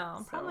outside.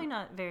 No, probably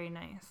not very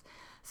nice.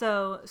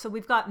 So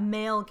we've got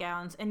male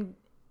gowns, and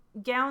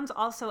gowns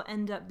also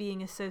end up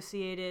being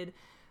associated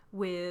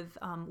with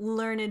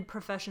learned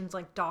professions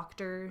like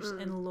doctors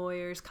and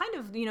lawyers, kind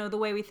of, the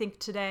way we think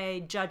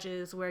today,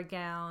 judges wear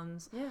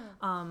gowns,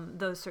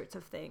 those sorts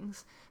of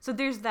things. So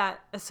there's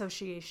that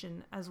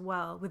association as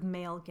well with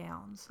male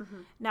gowns.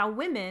 Now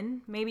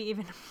women, maybe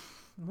even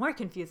more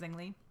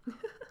confusingly,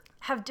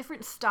 have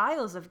different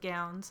styles of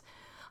gowns.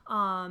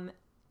 And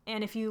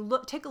if you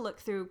take a look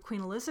through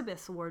Queen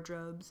Elizabeth's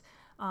wardrobes,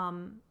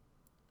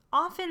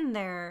 often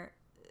they're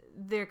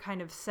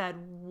kind of said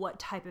what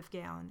type of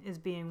gown is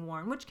being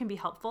worn, which can be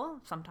helpful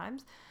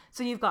sometimes.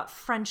 So you've got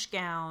French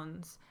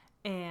gowns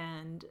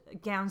and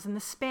gowns in the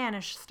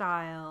Spanish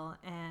style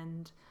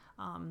and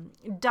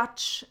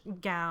Dutch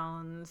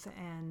gowns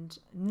and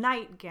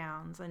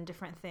nightgowns and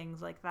different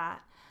things like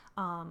that.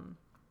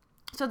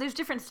 So there's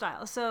different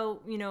styles.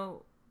 So,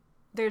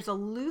 there's a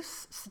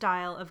loose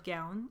style of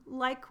gown,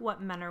 like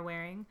what men are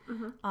wearing,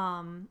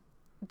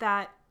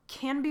 that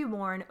can be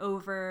worn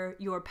over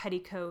your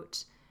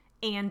petticoat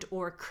and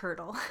or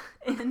kirtle.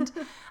 And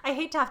I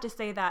hate to have to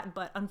say that,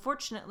 but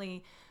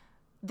unfortunately,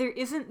 there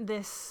isn't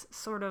this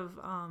sort of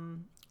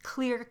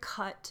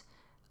clear-cut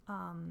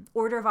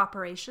order of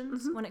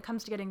operations when it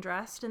comes to getting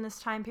dressed in this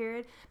time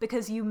period,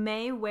 because you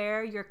may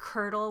wear your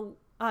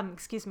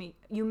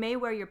you may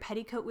wear your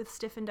petticoat with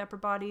stiffened upper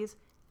bodies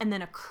and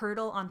then a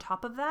kirtle on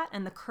top of that,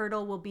 and the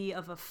kirtle will be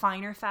of a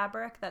finer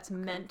fabric that's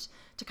meant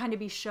to kind of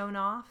be shown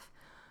off.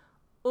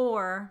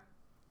 Or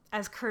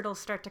as kirtles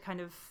start to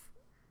kind of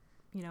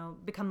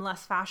become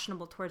less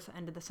fashionable towards the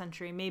end of the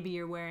century, maybe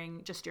you're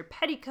wearing just your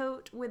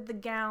petticoat with the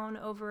gown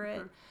over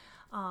it.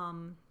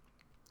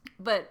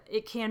 But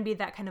it can be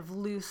that kind of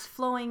loose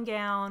flowing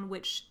gown,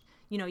 which,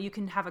 you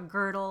can have a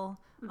girdle,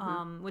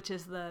 which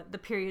is the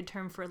period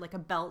term for like a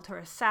belt or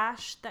a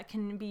sash that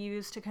can be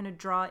used to kind of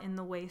draw in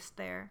the waist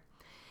there.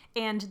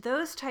 And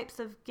those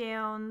types of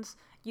gowns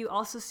you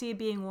also see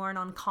being worn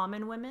on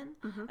common women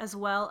as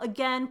well.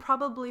 Again,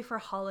 probably for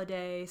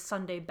holiday,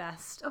 Sunday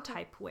best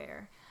type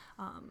wear.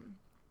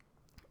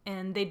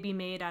 And they'd be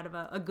made out of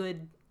a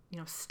good,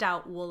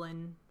 stout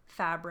woolen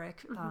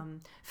fabric.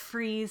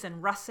 Frieze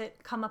and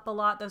russet come up a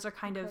lot. Those are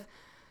kind of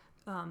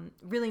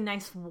really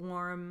nice,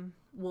 warm,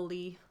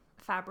 woolly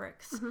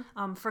fabrics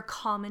for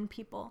common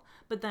people.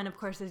 But then, of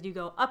course, as you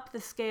go up the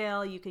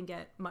scale, you can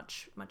get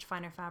much, much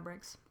finer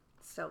fabrics.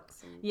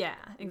 Silks. Yeah,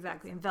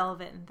 exactly. And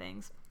velvet and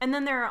things. And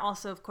then there are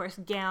also, of course,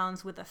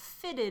 gowns with a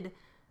fitted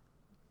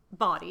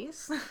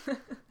bodies.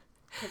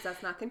 Because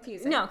that's not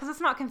confusing. No, because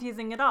it's not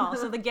confusing at all.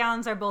 So the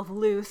gowns are both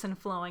loose and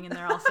flowing, and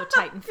they're also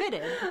tight and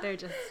fitted. They're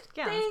just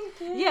gowns. Thank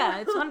you. Yeah,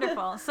 it's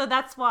wonderful. So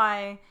that's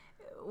why,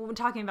 when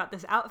talking about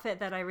this outfit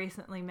that I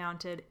recently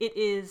mounted, it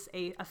is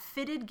a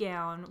fitted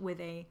gown with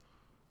a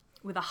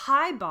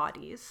high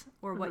bodies,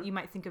 or what you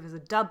might think of as a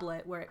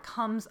doublet, where it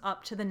comes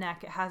up to the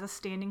neck, it has a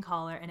standing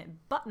collar, and it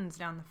buttons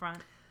down the front.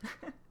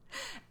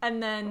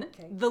 And then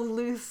the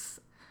loose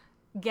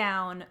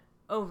gown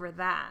over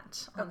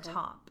that on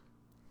top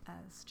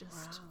as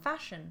just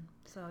fashion.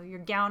 So your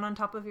gown on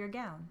top of your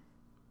gown.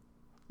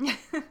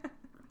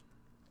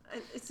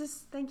 It's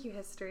just, thank you,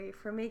 history,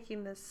 for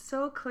making this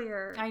so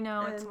clear. I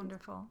know, it's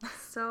wonderful.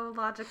 So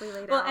logically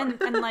laid well,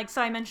 out. and like,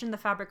 so I mentioned the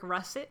fabric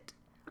russet.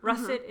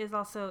 Russet is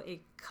also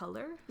a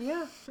color.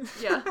 Yeah.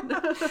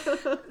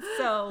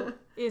 So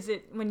is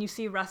it, when you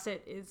see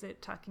russet, is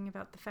it talking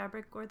about the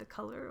fabric or the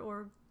color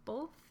or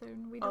both?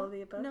 And we don't all of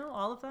the above? No,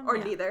 all of them? Or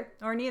neither.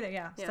 Or neither,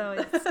 yeah. So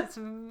it's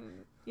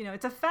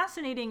it's a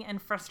fascinating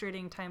and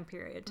frustrating time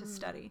period to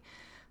study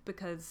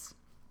because,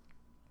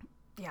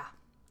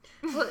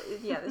 Well,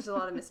 there's a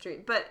lot of mystery.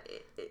 But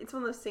it's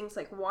one of those things,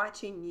 like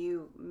watching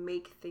you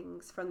make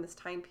things from this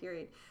time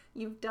period.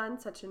 You've done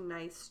such a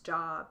nice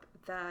job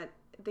that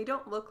they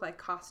don't look like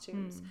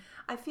costumes.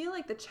 I feel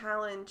like the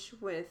challenge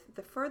with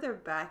the further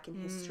back in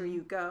history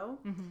you go,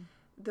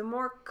 the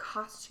more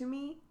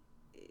costumey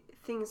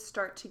things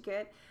start to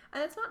get.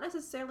 And it's not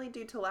necessarily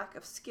due to lack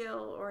of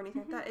skill or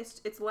anything like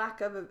that. It's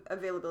lack of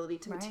availability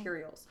to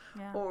materials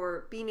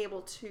or being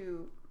able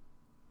to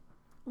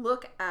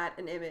look at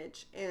an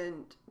image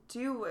and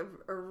do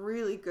a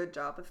really good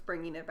job of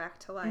bringing it back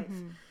to life.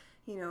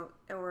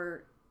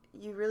 Or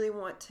you really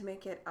want to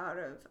make it out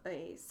of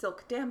a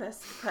silk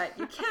damask, but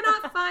you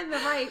cannot find the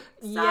right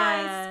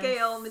size,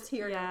 scale,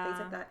 material, things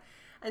like that.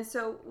 And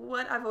so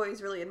what I've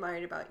always really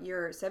admired about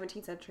your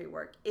 17th century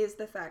work is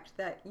the fact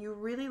that you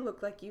really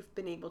look like you've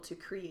been able to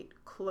create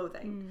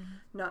clothing,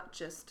 not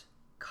just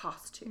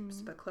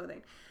costumes, but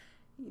clothing.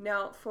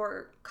 Now,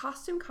 for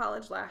Costume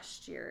College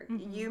last year,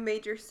 you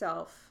made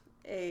yourself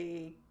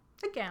a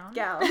gown.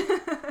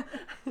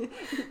 The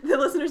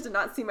listeners did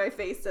not see my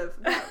face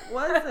of, that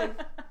was a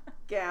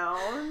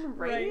gown,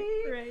 right?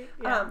 Right.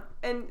 Yeah.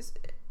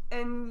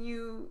 And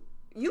you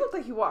looked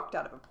like you walked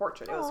out of a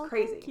portrait. It was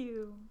crazy. Thank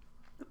you.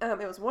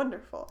 It was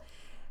wonderful.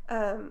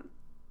 And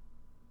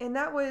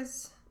that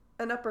was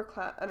an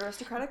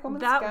aristocratic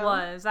woman's gown.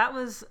 That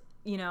was,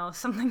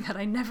 something that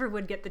I never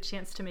would get the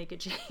chance to make a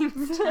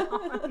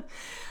Jamestown.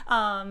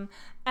 And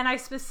I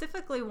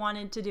specifically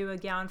wanted to do a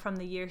gown from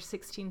the year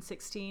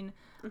 1616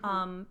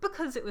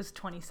 because it was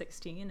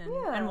 2016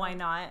 and why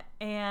not?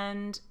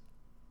 And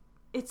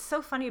it's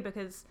so funny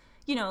because,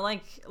 you know,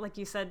 like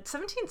you said,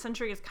 17th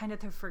century is kind of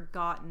the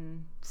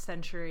forgotten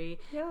century.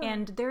 Yeah.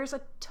 And there's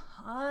a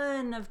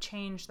ton of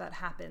change that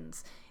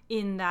happens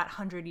in that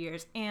 100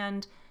 years.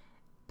 And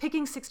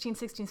picking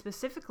 1616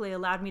 specifically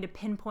allowed me to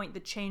pinpoint the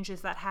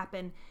changes that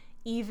happen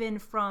even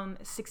from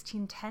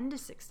 1610 to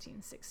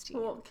 1616.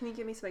 Well, can you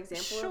give me some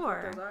examples Sure.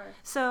 of what those are?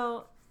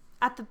 So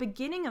at the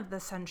beginning of the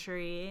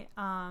century,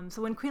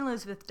 so when Queen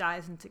Elizabeth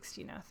dies in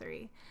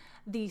 1603,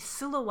 the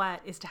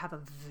silhouette is to have a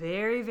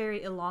very,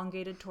 very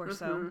elongated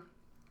torso.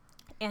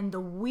 And the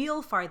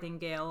wheel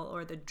farthingale,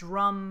 or the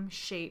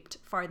drum-shaped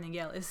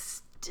farthingale, is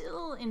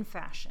still in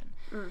fashion,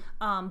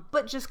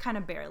 but just kind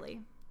of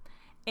barely.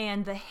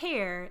 And the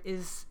hair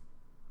is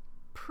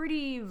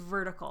pretty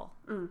vertical,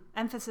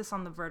 emphasis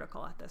on the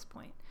vertical at this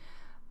point.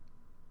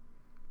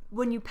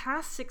 When you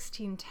pass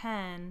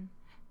 1610,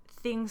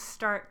 things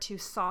start to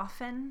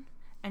soften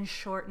and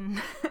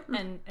shorten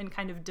and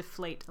kind of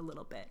deflate a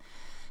little bit.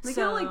 They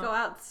can only go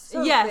out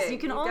so yes, big. you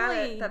can You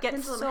only that get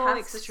pendulum so has to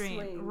extreme,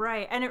 swing.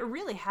 right? And it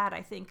really had,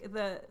 I think,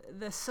 the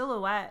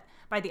silhouette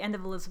by the end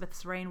of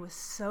Elizabeth's reign was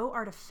so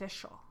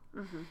artificial,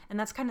 and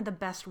that's kind of the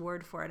best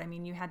word for it. I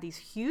mean, you had these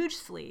huge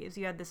sleeves,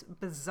 you had this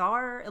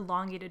bizarre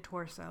elongated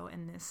torso,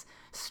 and this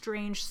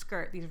strange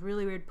skirt, these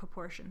really weird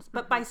proportions.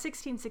 But by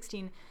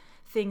 1616,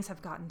 things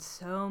have gotten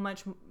so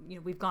much. You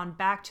know, we've gone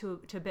back to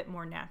a bit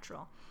more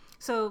natural.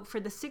 So for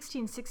the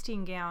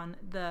 1616 gown,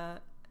 the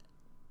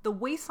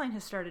waistline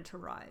has started to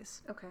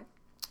rise. Okay.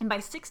 And by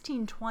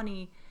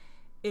 1620,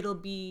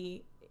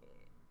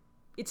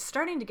 it's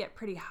starting to get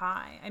pretty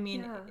high. I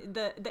mean,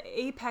 the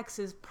apex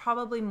is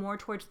probably more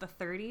towards the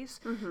 30s.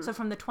 So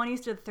from the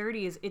 20s to the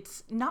 30s,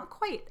 it's not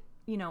quite,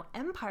 you know,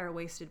 empire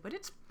waisted, but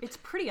it's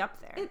pretty up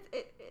there.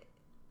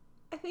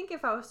 I think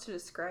if I was to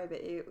describe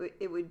it,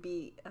 it would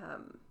be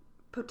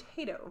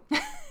potato.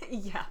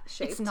 Yeah,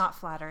 shaped. It's not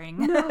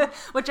flattering,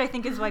 which I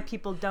think is why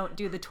people don't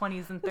do the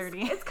 20s and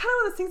 30s. It's kind of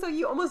one of those things, though,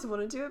 you almost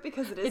want to do it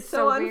because it is It's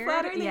so so weird.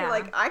 unflattering. That Yeah. you're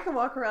like, I can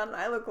walk around and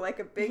I look like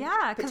a big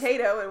 'cause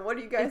potato, and what are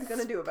you guys going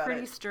to do about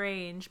pretty it?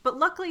 strange. But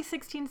luckily,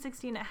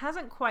 1616, it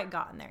hasn't quite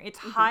gotten there. It's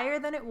higher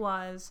than it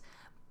was,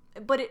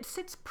 but it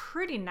sits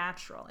pretty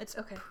natural. It's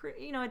Okay.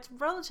 it's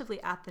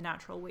relatively at the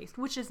natural waist,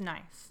 which is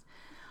nice.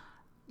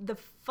 The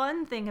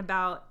fun thing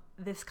about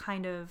this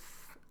kind of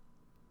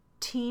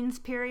teens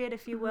period,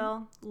 if you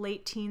will,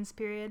 late teens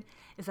period,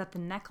 is that the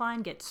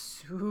neckline gets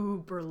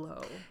super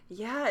low.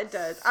 Yeah, it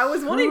does. I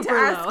was wanting to Super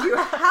ask low. you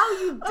how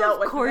you dealt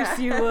with that. Of course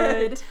you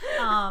would.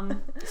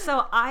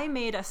 So I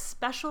made a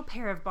special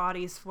pair of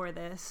bodies for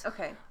this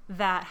Okay.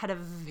 that had a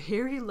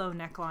very low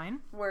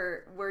neckline.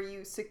 Were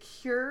you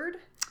secured,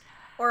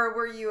 or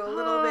were you a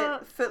little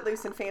bit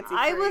footloose and fancy free?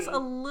 I was a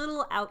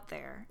little out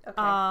there.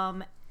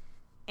 Okay.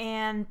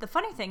 And the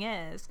funny thing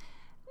is,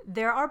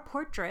 there are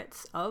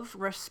portraits of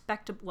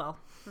respectable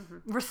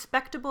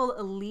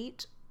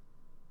elite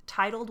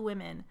titled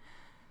women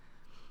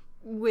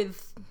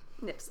with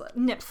nip slip.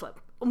 nip slip,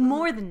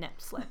 more than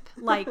nip slip,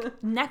 like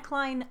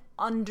neckline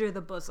under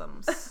the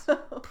bosoms,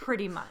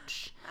 pretty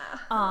much.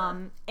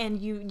 And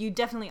you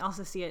definitely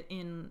also see it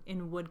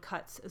in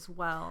woodcuts as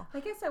well. I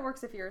guess that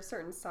works if you're a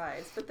certain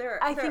size, but there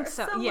I are think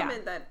so. some Yeah.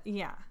 women that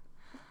Yeah.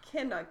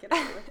 cannot get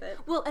away with it.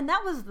 Well, and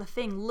that was the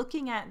thing.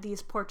 Looking at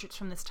these portraits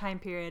from this time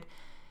period,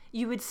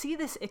 you would see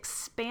this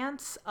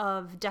expanse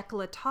of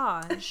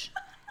décolletage,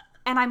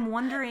 and I'm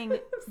wondering,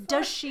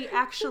 does she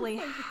actually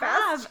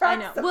have? I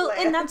know. Well,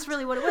 and that's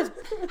really what it was.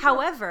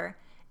 However,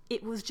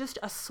 it was just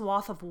a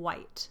swath of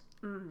white.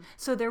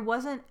 So there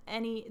wasn't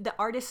any. The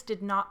artist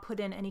did not put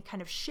in any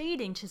kind of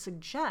shading to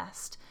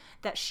suggest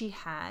that she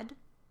had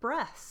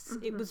breasts.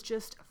 It was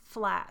just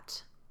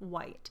flat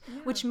white,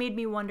 which made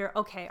me wonder,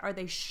 okay, are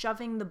they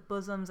shoving the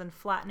bosoms and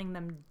flattening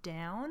them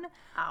down?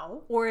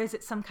 Ow. Or is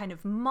it some kind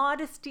of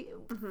modesty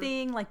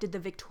thing? Like, did the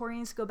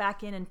Victorians go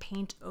back in and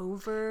paint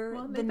over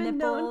Well, the they've been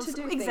known nipples? to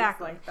do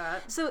Exactly. things like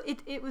that. So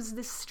it was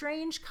this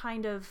strange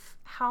kind of,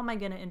 how am I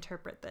going to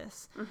interpret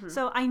this?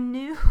 So I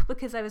knew,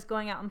 because I was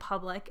going out in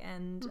public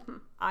and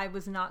I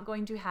was not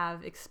going to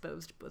have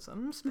exposed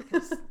bosoms,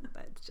 because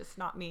that's just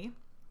not me.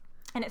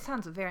 And it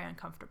sounds very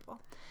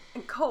uncomfortable.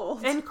 And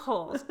cold. And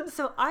cold.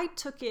 So I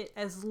took it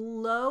as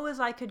low as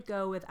I could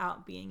go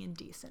without being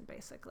indecent,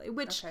 basically.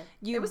 Which Okay.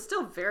 It was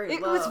still very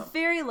it low. was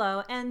very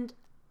low, and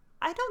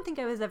I don't think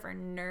I was ever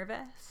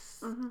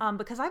nervous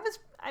because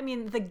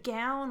the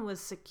gown was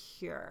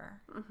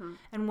secure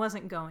and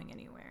wasn't going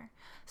anywhere.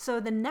 So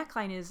the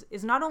neckline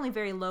is not only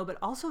very low but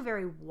also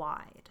very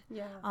wide.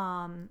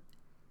 Yeah.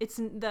 It's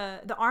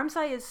the arm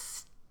side is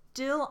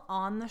still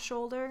on the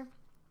shoulder,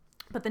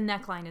 but the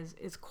neckline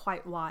is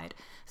quite wide.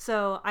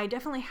 So I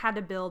definitely had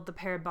to build the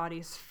pair of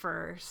bodies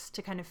first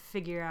to kind of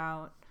figure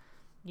out,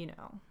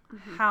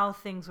 how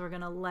things were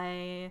going to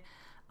lay.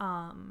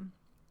 And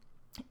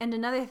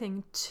another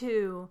thing,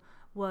 too,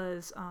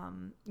 was,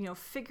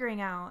 figuring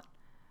out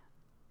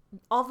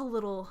all the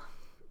little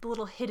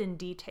hidden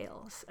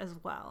details as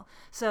well.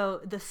 So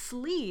the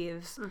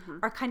sleeves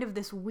are kind of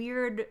this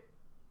weird,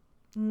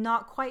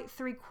 not quite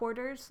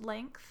 3/4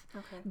 length.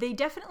 Okay. They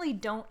definitely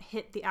don't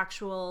hit the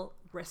actual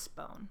wrist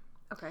bone.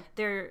 Okay.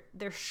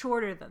 They're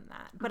shorter than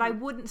that, but I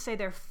wouldn't say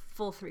they're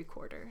full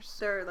 3/4.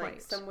 They're like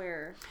quite.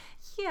 somewhere.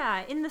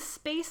 Yeah, in the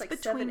space Like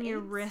between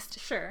your 7/8? wrist.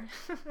 Sure.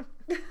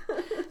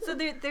 So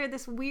they're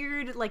this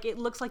weird, like, it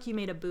looks like you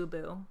made a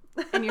boo-boo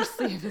and your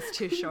sleeve is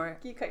too short.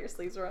 You cut your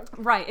sleeves wrong.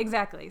 Right,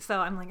 exactly. So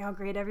I'm like, oh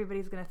great,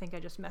 everybody's gonna think I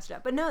just messed it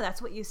up. But no,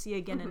 that's what you see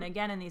again and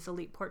again in these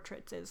elite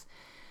portraits is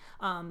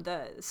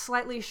the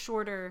slightly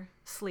shorter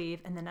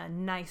sleeve and then a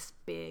nice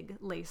big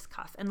lace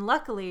cuff. And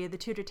luckily, the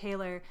Tudor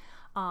tailor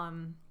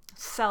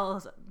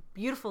sells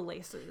beautiful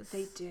laces.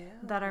 They do.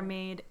 That are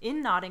made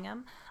in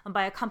Nottingham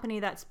by a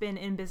company that's been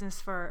in business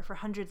for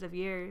hundreds of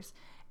years.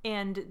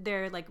 And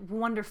they're like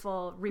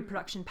wonderful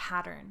reproduction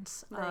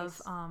patterns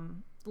of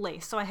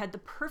lace. So I had the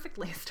perfect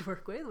lace to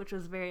work with, which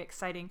was very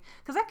exciting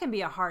because that can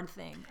be a hard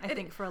thing, I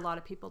think, for a lot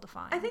of people to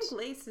find. I think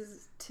lace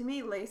is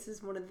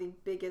one of the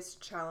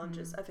biggest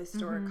challenges of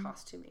historic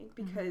costuming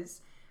because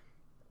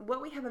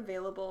what we have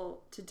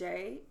available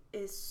today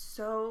is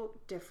so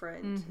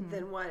different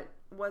than what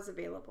was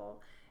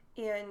available.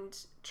 And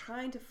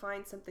trying to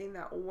find something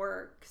that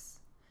works,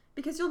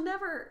 because you'll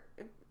never,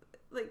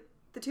 like,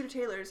 the Tudor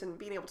tailors and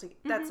being able to,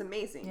 that's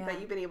amazing that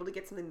you've been able to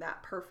get something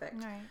that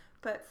perfect. Right.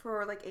 But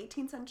for like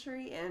 18th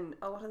century and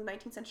a lot of the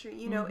 19th century,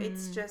 you know,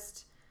 it's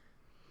just,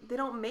 they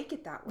don't make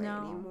it that way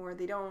anymore.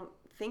 They don't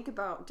think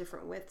about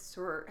different widths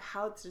or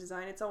how it's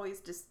designed. It's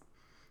always just,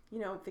 you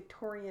know,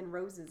 Victorian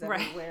roses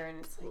everywhere.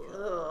 And it's like,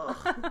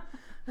 ugh.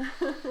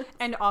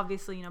 And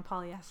obviously, you know,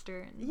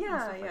 polyester. And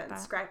stuff like and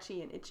that.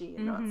 scratchy and itchy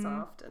and not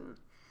soft and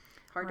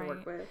hard to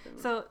work with. And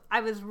So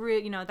I was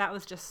really, you know, that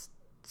was just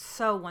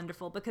so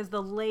wonderful because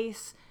the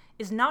lace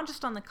is not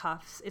just on the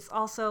cuffs, it's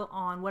also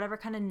on whatever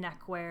kind of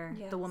neckwear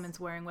the woman's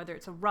wearing, whether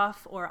it's a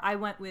ruff or I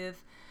went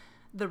with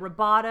the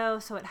rubato,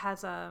 so it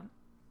has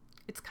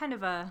it's kind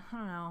of a, I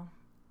don't know,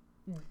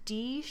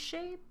 D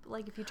shape,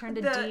 like if you turned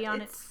a D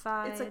on its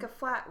side. It's like a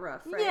flat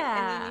ruff, right? Yeah.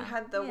 And then you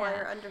had the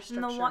wire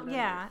understructure.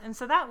 And and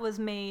so that was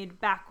made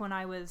back when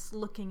I was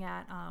looking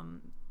at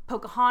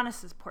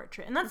Pocahontas's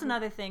portrait. And that's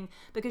another thing,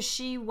 because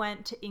she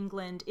went to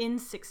England in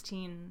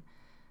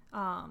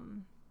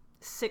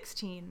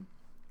 1616.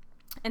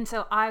 And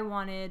so I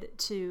wanted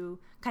to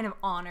kind of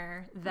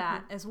honor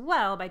that as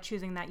well by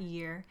choosing that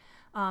year.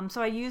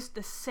 So I used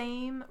the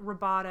same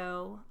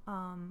rubato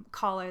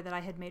collar that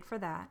I had made for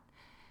that.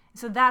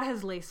 So that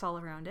has lace all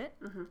around it.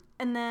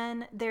 And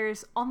then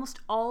there's almost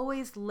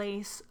always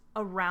lace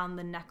around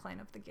the neckline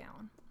of the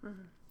gown.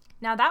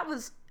 Now that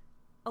was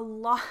a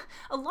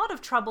lot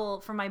of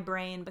trouble for my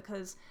brain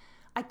because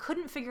I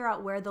couldn't figure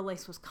out where the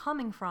lace was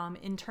coming from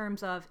in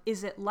terms of,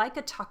 is it like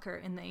a tucker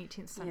in the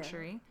 18th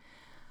century? Yeah.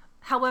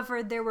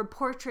 However, there were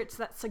portraits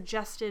that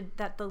suggested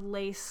that the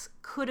lace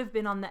could have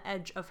been on the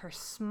edge of her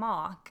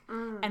smock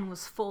and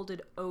was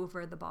folded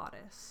over the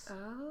bodice.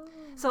 Oh.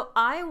 So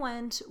I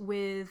went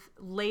with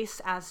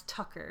lace as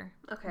tucker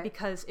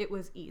because it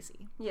was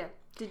easy. Yeah.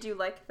 Did you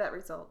like that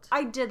result?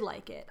 I did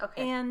like it.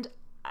 Okay. And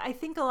I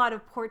think a lot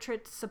of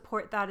portraits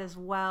support that as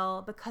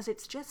well because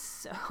it's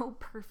just so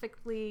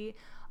perfectly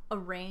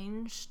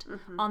arranged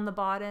on the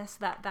bodice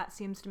that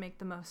seems to make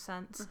the most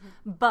sense.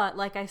 But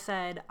like I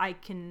said, I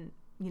can,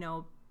 you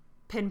know,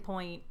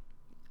 pinpoint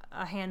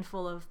a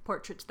handful of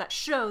portraits that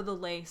show the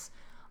lace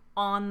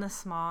on the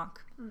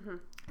smock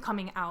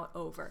coming out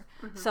over.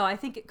 So I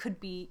think it could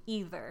be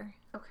either,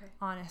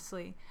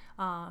 honestly.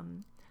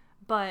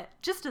 But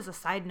just as a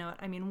side note,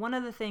 I mean, one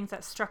of the things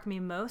that struck me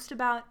most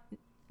about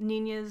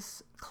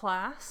Nina's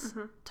class,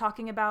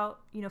 talking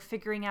about, you know,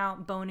 figuring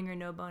out boning or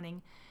no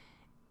boning,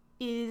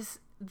 is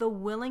the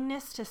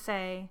willingness to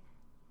say,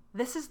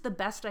 this is the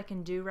best I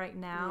can do right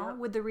now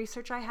with the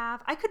research I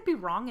have. I could be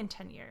wrong in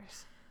 10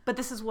 years, but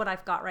this is what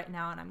I've got right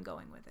now and I'm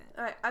going with it.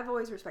 I've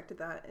always respected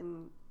that,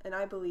 and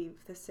I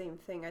believe the same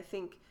thing. I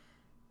think,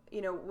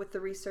 you know, with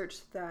the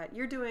research that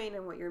you're doing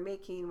and what you're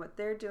making, what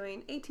they're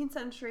doing, 18th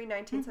century,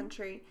 19th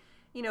century,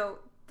 you know,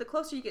 the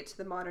closer you get to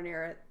the modern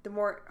era, the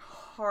more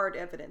hard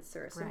evidence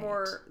there is,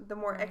 the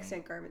more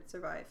extant garments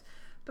survive.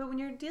 But when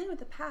you're dealing with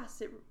the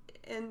past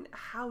and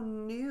how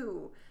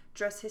new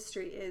dress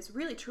history is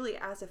really truly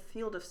as a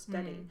field of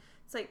study,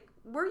 it's like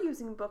we're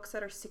using books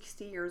that are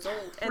 60 years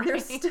old and they're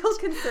still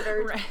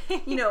considered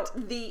you know,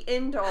 the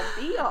end all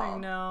be all. I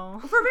know,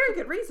 for a very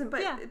good reason,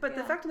 but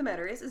the fact of the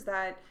matter is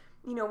that,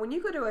 you know, when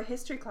you go to a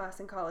history class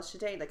in college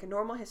today, like a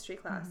normal history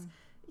class,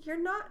 you're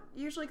not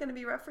usually going to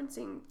be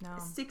referencing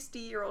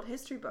 60-year-old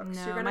history books.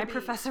 No, my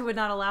professor would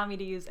not allow me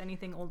to use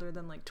anything older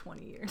than like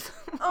 20 years.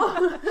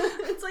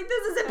 It's like,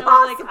 this is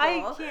impossible.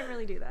 I can't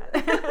really do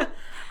that.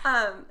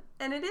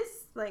 And it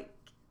is like,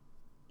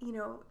 you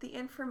know, the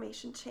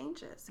information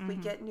changes. We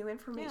get new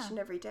information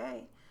every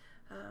day.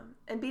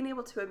 And being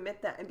able to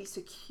admit that and be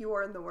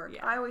secure in the work.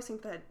 I always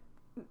think that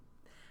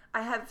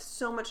I have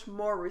so much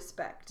more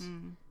respect,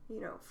 you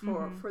know,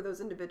 for those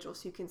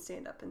individuals who can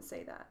stand up and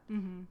say that.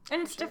 And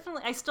it's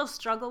definitely, I still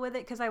struggle with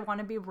it because I want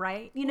to be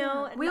right, you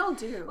know. We all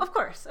do. Of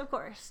course.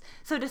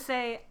 So to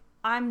say,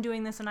 I'm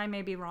doing this and I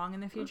may be wrong in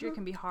the future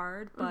can be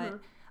hard, but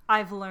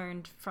I've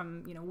learned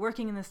from,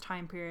 working in this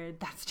time period,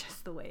 that's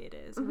just the way it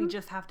is. We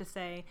just have to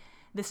say,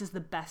 this is the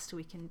best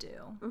we can do.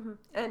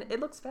 And it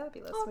looks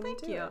fabulous. Oh, when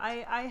thank you do you. it.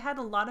 I had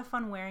a lot of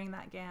fun wearing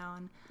that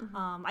gown.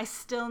 I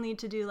still need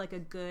to do like a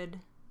good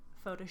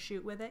photo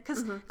shoot with it,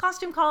 because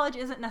Costume College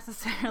isn't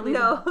necessarily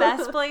the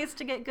best place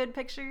to get good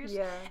pictures.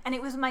 Yeah. And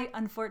it was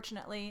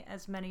unfortunately,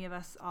 as many of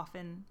us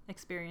often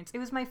experience, it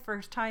was my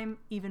first time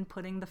even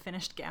putting the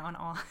finished gown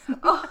on.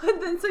 Oh,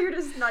 and then so you're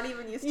just not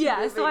even used to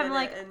moving so I'm in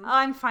like, it and...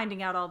 I'm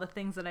finding out all the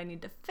things that I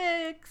need to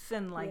fix,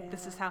 and like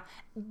this is how.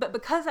 But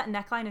because that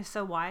neckline is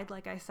so wide,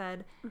 like I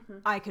said,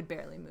 I could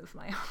barely move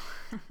my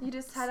arm. You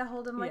just had to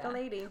hold him like a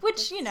lady.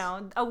 Which,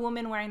 a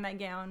woman wearing that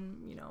gown,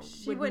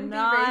 she would wouldn't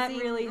not be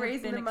really have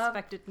raising been them up,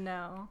 expected. No.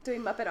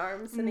 doing Muppet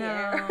arms in the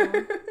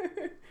air.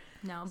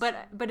 No,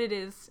 but it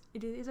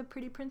is a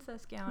pretty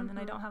princess gown, and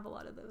I don't have a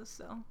lot of those,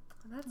 so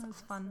That's it was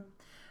awesome. fun.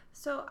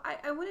 So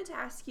I wanted to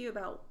ask you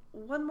about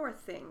one more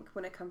thing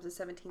when it comes to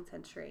 17th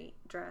century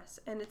dress,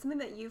 and it's something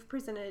that you've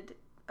presented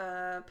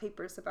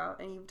papers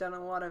about, and you've done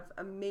a lot of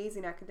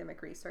amazing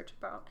academic research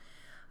about.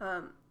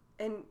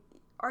 And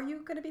are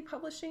you going to be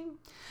publishing?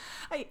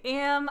 I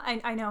am.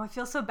 I know. I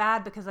feel so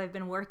bad because I've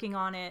been working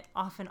on it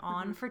off and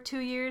on for 2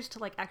 years to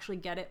like actually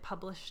get it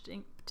published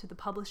to the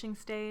publishing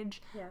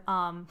stage.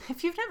 Yeah.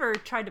 If you've never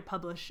tried to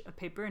publish a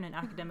paper in an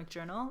academic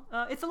journal,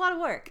 it's a lot of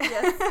work.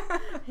 Yes.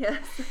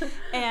 Yes.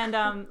 And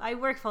I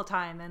work full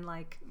time, and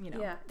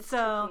Yeah, it's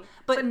so tricky.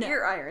 but no.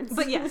 Ear irons.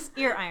 But yes,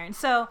 ear irons.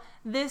 So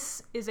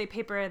this is a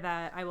paper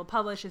that I will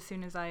publish as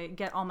soon as I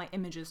get all my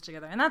images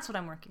together, and that's what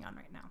I'm working on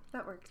right now.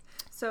 That works.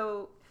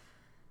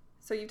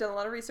 So you've done a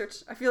lot of research.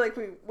 I feel like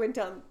we went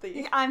down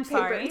the I'm paper.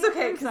 sorry. It's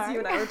okay, I'm because sorry. you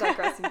and I were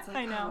digressing. It's like,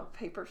 I know.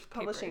 Papers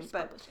publishing.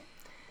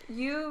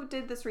 You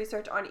did this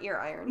research on ear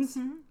irons.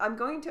 I'm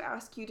going to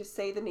ask you to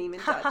say the name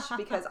in Dutch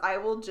because I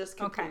will just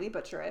completely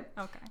butcher it.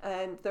 Okay.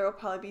 And there will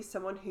probably be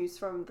someone who's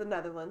from the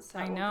Netherlands.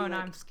 That I will know, be and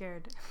like, I'm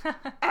scared.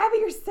 Abby,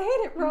 you're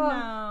saying it wrong.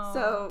 No.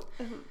 So,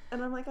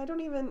 and I'm like, I'll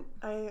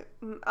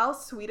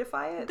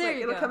Swedify it. There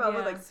you it'll go, come out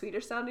with yeah. like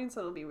Swedish sounding,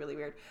 so it'll be really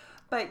weird.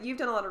 But you've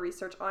done a lot of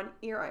research on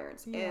ear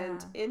irons, Yeah.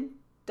 and in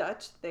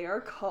Dutch they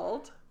are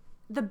called.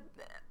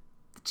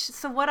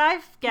 So what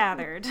I've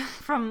gathered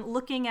from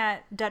looking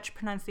at Dutch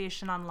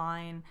pronunciation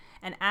online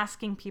and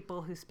asking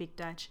people who speak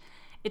Dutch,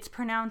 it's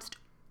pronounced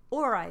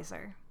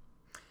oorizer.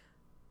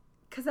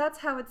 Because that's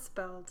how it's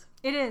spelled.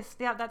 It is.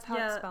 Yeah, that's how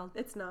it's spelled.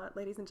 It's not,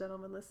 ladies and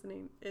gentlemen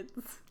listening.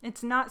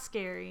 It's not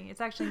scary. It's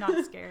actually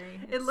not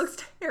scary. It looks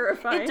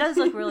terrifying. It does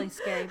look really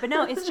scary. But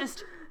no, it's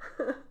just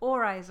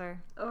oorizer.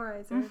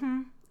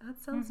 Oorizer. That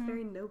sounds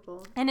very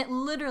noble. And it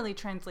literally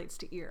translates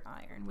to ear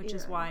iron, which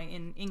is why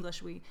in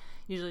English we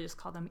usually just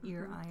call them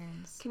ear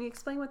irons. Can you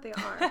explain what they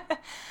are?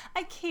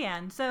 I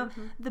can. So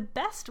the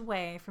best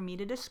way for me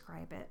to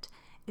describe it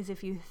is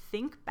if you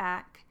think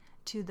back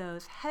to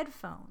those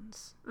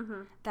headphones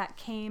that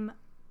came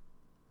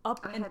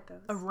up and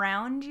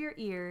around your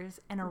ears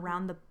and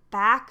around the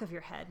back of your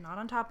head, not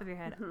on top of your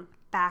head,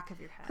 back of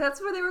your head. That's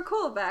where they were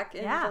cool back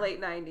in the late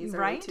 90s,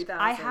 early 2000s.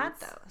 I had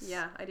those.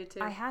 Yeah, I did too.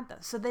 I had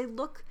those. So they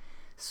look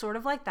sort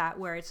of like that,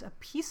 where it's a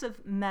piece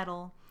of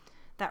metal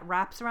that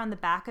wraps around the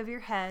back of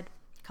your head,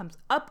 comes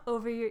up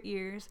over your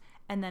ears,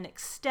 and then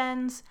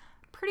extends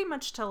pretty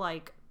much to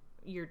like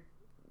your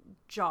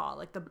jaw,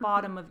 like the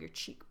bottom of your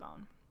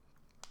cheekbone.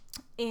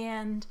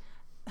 And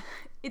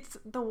it's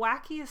the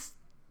wackiest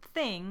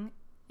thing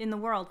in the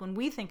world when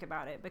we think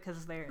about it,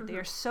 because they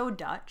are so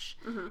Dutch,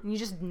 and you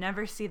just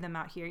never see them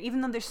out here, even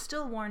though they're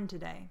still worn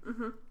today.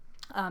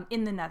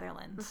 In the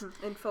Netherlands.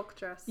 In folk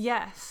dress.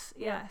 Yes.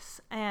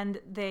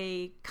 And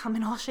they come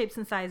in all shapes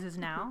and sizes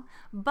now.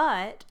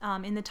 But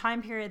in the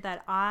time period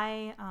that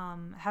I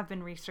have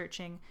been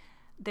researching,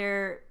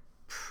 they're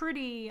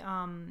pretty,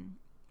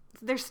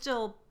 they're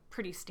still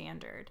pretty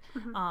standard.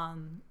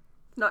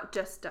 Not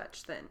just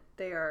Dutch then.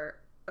 They are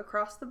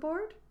across the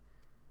board?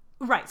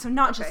 Right, so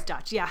not just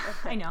Dutch. Yeah,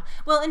 I know.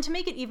 Well, and to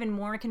make it even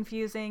more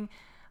confusing,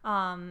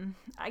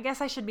 I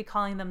guess I should be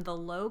calling them the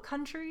Low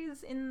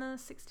Countries in the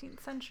 16th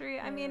century.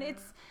 I mean,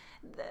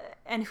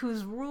 and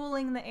who's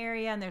ruling the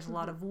area, and there's a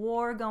lot of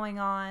war going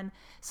on.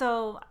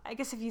 So I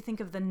guess if you think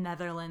of the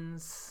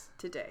Netherlands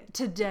today,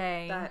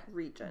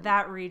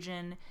 that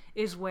region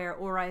is where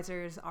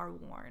orizers are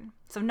worn.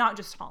 So not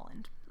just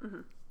Holland,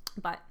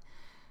 but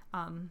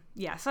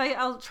so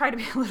I'll try to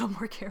be a little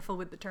more careful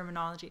with the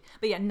terminology.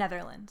 But yeah,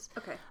 Netherlands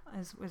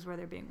is where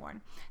they're being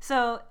worn.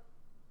 So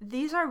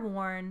these are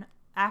worn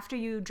after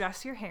you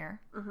dress your hair,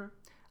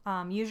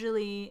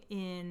 usually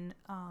in,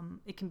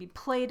 it can be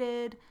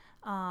plaited,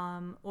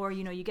 or,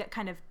 you get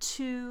kind of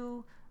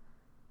two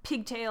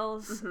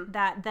pigtails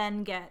that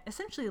then get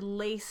essentially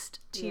laced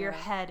to your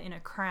head in a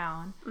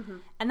crown.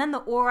 And then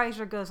the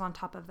oirizer goes on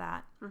top of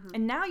that.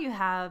 And now you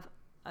have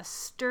a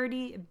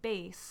sturdy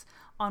base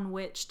on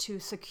which to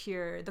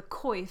secure the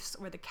coifs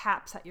or the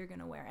caps that you're going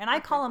to wear. And I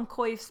call them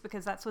coifs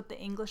because that's what the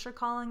English are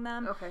calling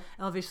them.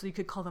 Obviously, you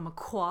could call them a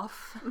coif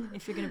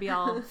if you're going to be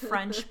all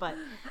French, but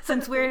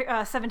since we're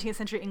 17th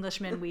century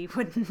Englishmen, we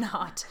would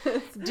not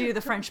do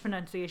the French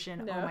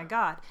pronunciation. No. Oh my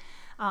God.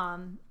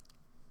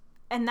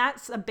 and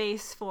that's a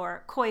base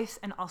for coifs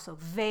and also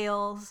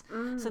veils,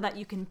 so that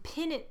you can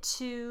pin it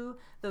to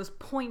those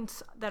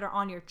points that are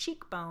on your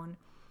cheekbone,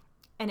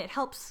 and it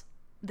helps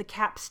the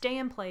cap stay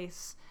in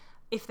place.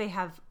 If they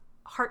have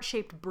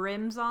heart-shaped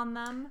brims on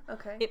them,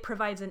 it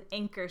provides an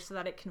anchor so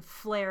that it can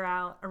flare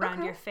out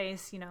around your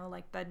face,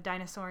 like the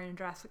dinosaur in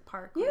Jurassic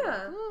Park.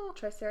 Yeah.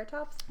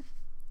 Triceratops?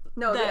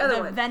 No, the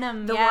other one.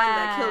 Venom, the one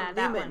that killed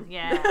Newman.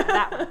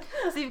 That one.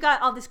 So you've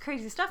got all this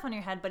crazy stuff on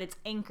your head, but it's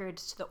anchored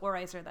to the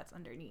orizer that's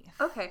underneath.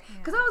 Okay,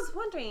 because I was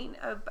wondering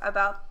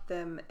about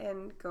them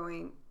and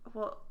going,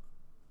 well,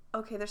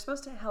 okay, they're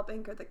supposed to help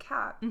anchor the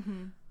cap,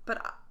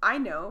 but I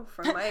know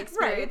from my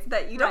experience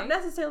that you don't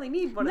necessarily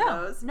need one of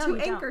those to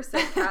anchor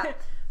said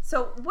cap.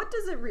 So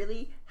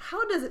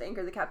how does it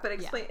anchor the cap? But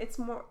explain, it's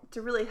more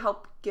to really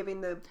help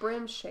giving the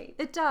brim shape.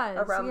 It does.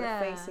 Around the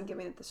face and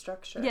giving it the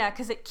structure. Yeah,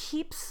 because it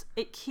keeps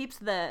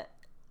the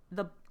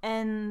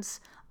ends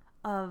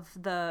of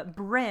the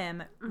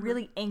brim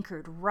really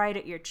anchored right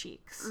at your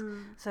cheeks.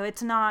 So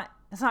it's not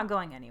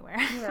going anywhere.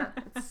 Yeah,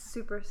 it's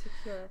super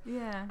secure.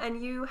 Yeah.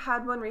 And you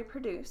had one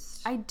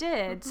reproduced. I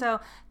did. So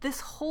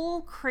this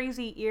whole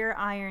crazy ear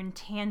iron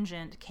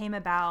tangent came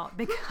about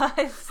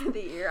because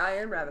the ear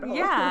iron rabbit hole.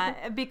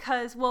 Yeah,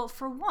 because, well,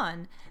 for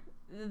one,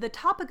 the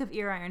topic of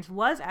ear irons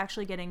was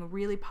actually getting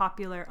really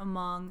popular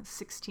among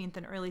 16th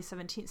and early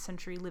 17th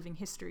century living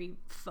history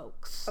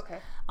folks. Okay.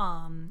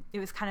 It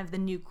was kind of the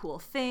new cool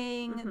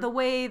thing, the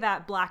way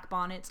that black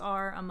bonnets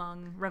are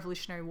among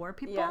Revolutionary War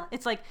people. Yeah.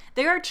 It's like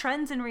there are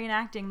trends in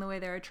reenacting the way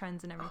there are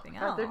trends in everything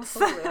else.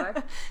 There totally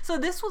are. So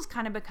this was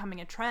kind of becoming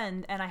a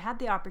trend, and I had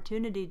the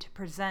opportunity to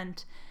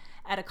present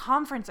at a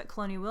conference at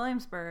Colonial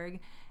Williamsburg,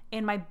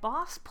 and my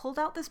boss pulled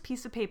out this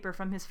piece of paper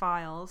from his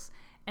files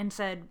and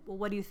said, well,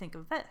 what do you think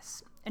of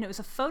this? And it was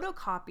a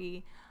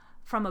photocopy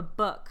from a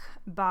book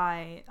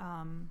by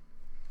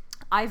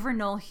Ivor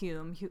Noel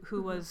Hume,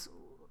 who was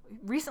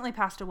recently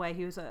passed away.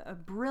 He was a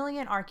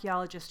brilliant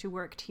archaeologist who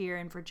worked here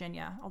in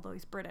Virginia, although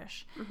he's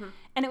British.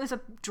 And it was a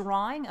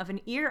drawing of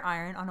an ear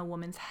iron on a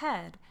woman's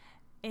head.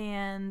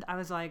 And I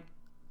was like,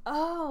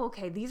 oh,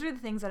 okay, these are the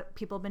things that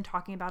people have been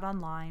talking about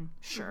online.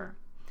 Sure.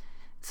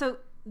 So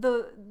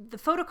the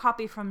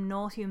photocopy from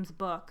Noel Hume's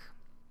book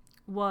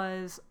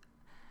was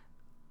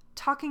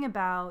talking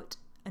about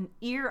an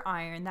ear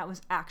iron that was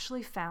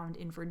actually found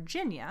in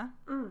Virginia,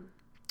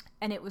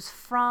 and it was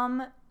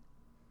from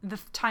the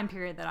time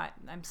period that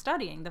I'm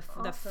studying,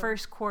 the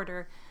first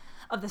quarter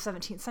of the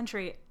 17th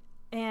century.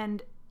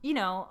 And,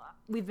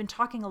 we've been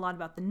talking a lot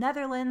about the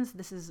Netherlands.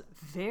 This is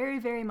very,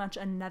 very much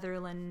a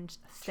Netherlands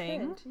thing.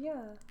 Trend,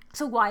 yeah.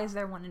 So why is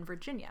there one in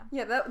Virginia?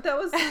 Yeah, that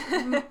was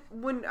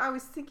when I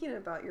was thinking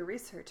about your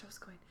research, I was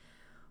going,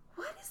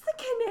 what is the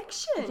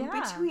connection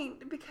between,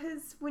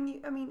 because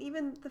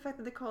even the fact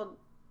that they're called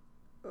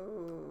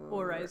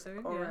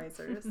orizers,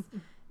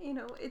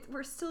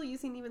 we're still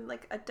using even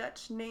like a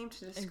Dutch name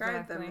to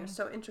describe them. They're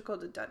so integral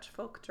to Dutch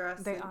folk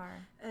dress. They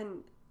are.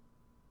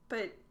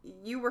 But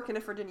you work in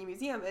a Virginia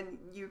museum and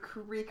you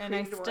recreated one. And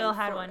I still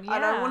had one, And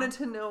I wanted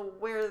to know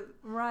where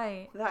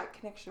that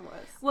connection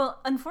was. Well,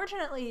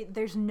 unfortunately,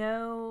 there's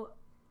no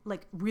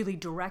really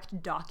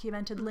direct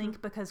documented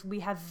link, because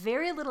we have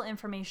very little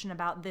information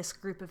about this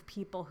group of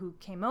people who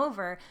came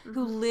over,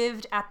 who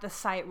lived at the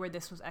site where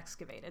this was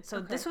excavated.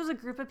 So this was a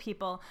group of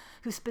people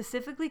who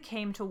specifically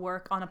came to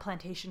work on a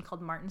plantation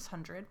called Martin's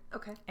Hundred.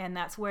 Okay. And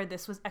that's where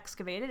this was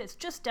excavated. It's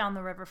just down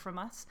the river from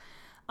us.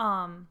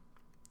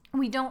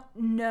 We don't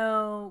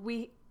know,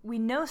 we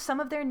know some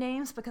of their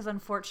names because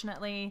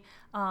unfortunately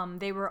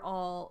they were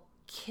all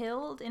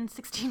killed in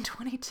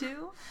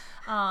 1622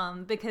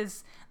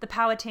 because the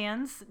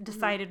Powhatans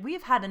decided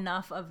we've had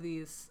enough of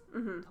these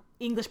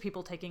English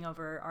people taking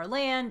over our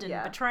land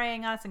and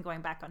betraying us and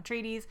going back on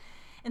treaties.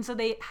 And so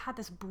they had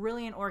this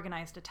brilliant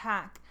organized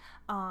attack,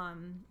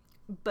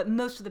 but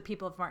most of the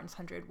people of Martin's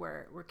Hundred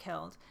were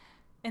killed.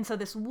 And so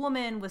this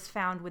woman was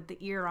found with the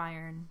ear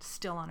iron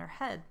still on her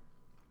head.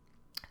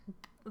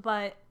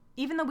 But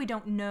even though we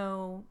don't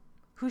know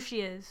who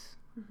she is,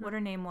 what her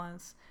name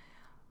was,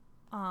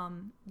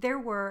 there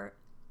were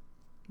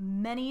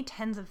many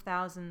tens of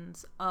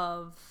thousands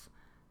of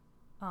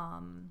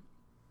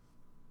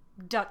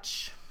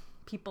Dutch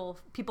people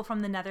from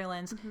the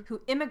Netherlands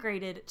who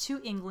immigrated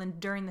to England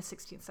during the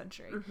 16th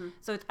century.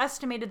 So it's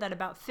estimated that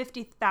about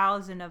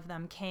 50,000 of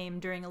them came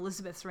during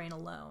Elizabeth's reign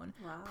alone,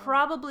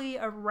 probably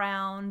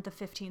around the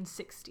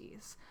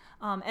 1560s.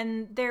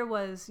 And there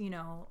was,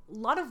 a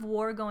lot of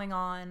war going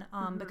on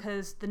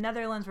because the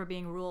Netherlands were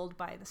being ruled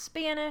by the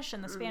Spanish,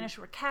 and the Spanish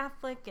were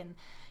Catholic, and,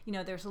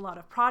 there's a lot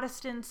of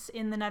Protestants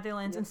in the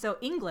Netherlands. And so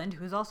England,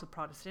 who's also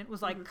Protestant,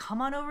 was like, come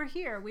on over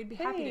here. We'd be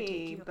happy to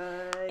take you.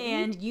 Buddy.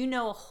 And you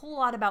know a whole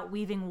lot about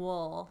weaving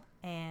wool.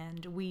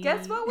 And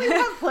guess what? We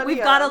have plenty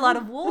we've got a lot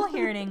of wool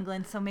here in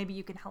England, so maybe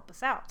you can help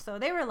us out. So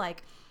they were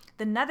like,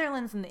 the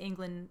Netherlands and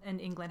England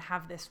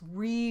have this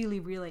really,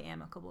 really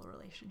amicable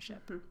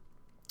relationship.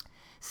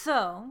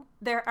 So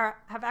there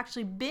have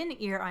actually been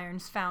ear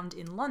irons found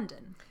in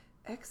London.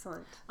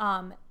 Excellent.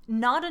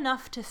 Not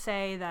enough to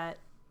say that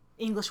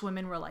English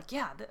women were like,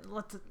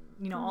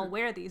 all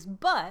wear these.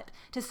 But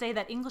to say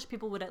that English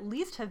people would at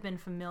least have been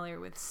familiar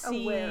with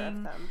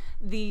seeing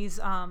these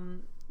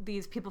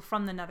people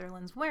from the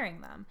Netherlands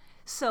wearing them.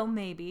 So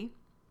maybe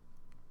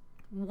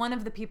one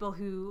of the people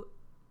who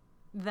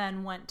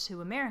then went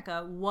to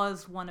America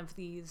was one of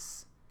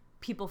these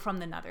people from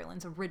the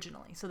Netherlands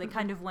originally. So they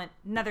kind of went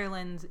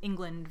Netherlands,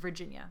 England,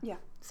 Virginia. Yeah.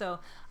 So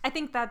I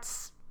think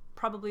that's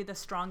probably the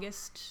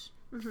strongest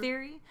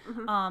theory,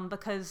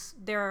 because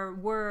there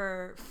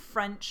were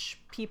French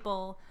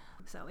people.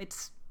 So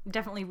it's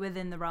definitely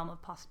within the realm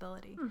of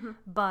possibility.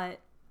 But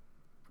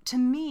to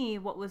me,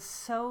 what was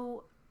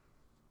so,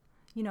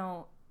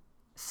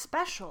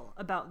 special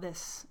about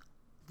this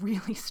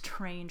really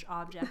strange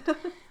object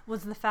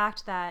was the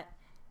fact that,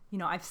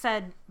 I've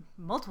said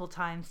multiple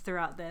times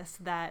throughout this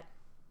that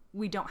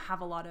we don't have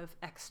a lot of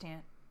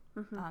extant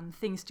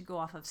things to go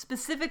off of,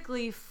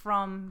 specifically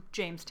from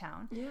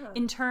Jamestown,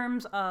 in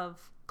terms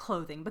of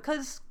clothing,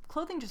 because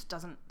clothing just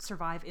doesn't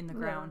survive in the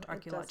ground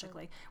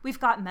archaeologically. We've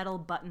got metal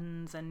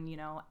buttons and,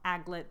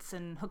 aglets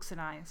and hooks and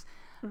eyes,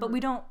 but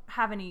we don't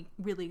have any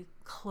really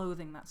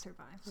clothing that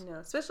survives. No,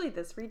 especially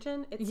this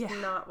region, it's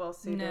not well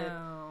suited.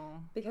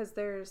 No. Because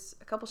there's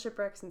a couple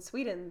shipwrecks in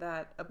Sweden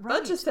that a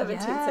bunch of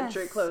 17th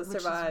century clothes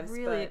survives. Which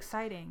is really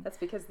exciting. That's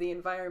because the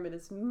environment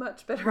is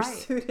much better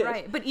suited.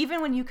 Right. But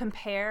even when you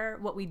compare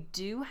what we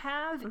do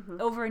have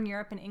over in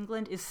Europe and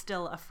England is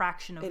still a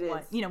fraction of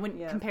when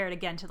you compare it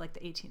again to like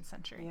the 18th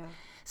century. Yeah.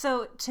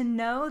 So to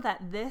know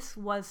that this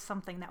was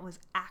something that was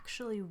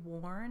actually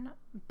worn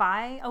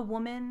by a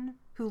woman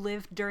who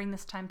lived during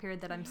this time period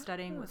that I'm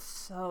studying was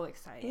so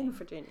exciting.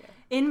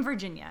 In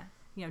Virginia,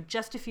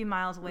 just a few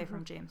miles away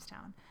from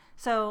Jamestown.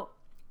 So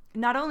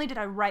not only did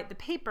I write the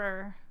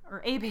paper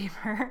or a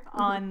paper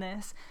on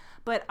this,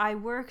 but I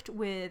worked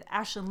with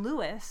Ashlyn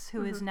Lewis,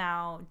 who is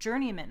now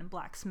journeyman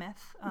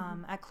blacksmith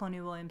at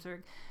Colonial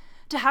Williamsburg,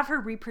 to have her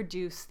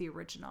reproduce the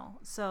original.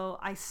 So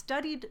I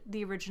studied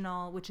the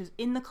original, which is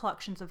in the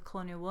collections of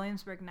Colonial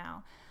Williamsburg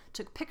now,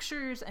 took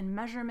pictures and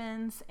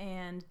measurements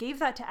and gave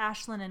that to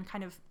Ashlyn and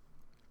kind of,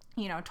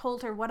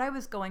 told her what I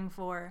was going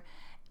for.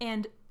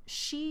 And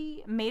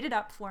she made it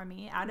up for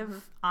me out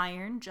of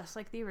iron, just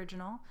like the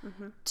original,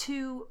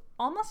 to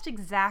almost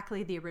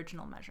exactly the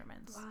original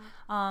measurements.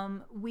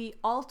 Wow.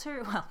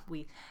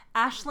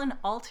 Ashlyn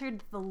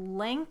altered the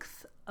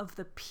length of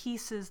the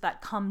pieces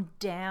that come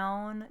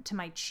down to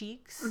my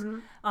cheeks.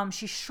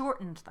 She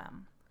shortened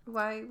them.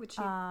 Why did she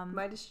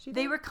do that?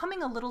 They were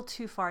coming a little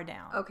too far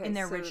down in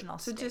their original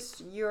state. So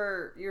just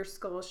your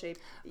skull shape.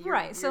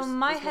 So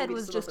my head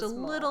was just a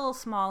little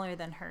smaller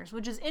than hers,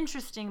 which is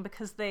interesting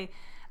because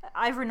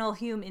Ivor Noel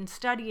Hume, in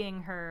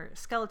studying her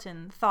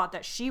skeleton, thought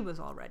that she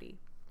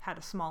had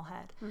a small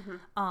head.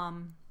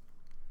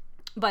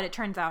 But it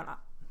turns out,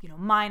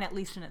 mine, at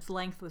least in its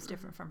length, was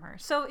different from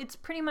hers. So it's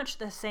pretty much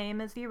the same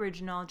as the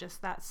original,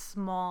 just that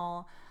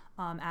small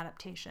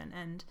adaptation.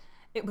 And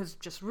it was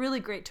just really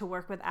great to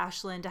work with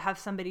Ashlyn, to have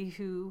somebody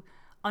who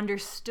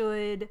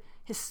understood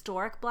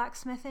historic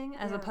blacksmithing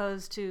as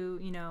opposed to,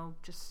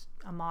 just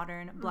a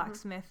modern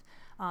blacksmith.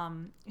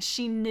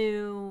 She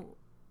knew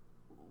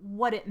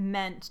what it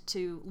meant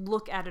to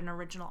look at an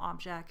original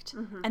object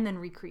and then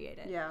recreate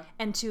it. Yeah.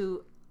 And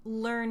to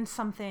learn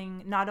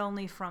something not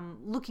only from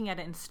looking at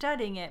it and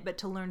studying it, but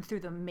to learn through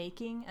the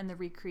making and the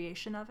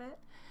recreation of it.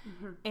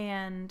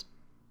 And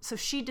so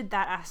she did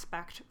that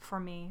aspect for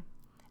me.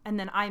 And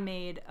then I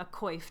made a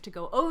coif to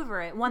go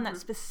over it, one that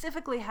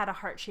specifically had a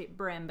heart-shaped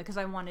brim, because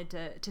I wanted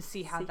to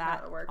see how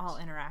that all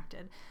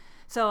interacted.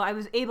 So I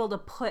was able to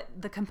put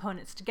the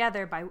components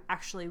together by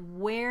actually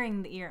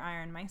wearing the ear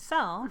iron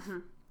myself,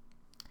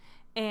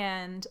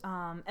 and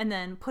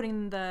then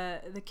putting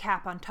the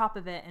cap on top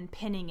of it and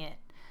pinning it.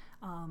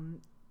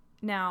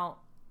 Now,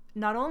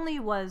 not only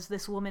was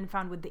this woman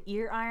found with the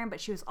ear iron, but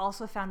she was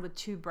also found with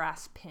 2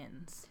 brass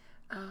pins.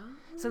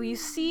 So you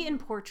see in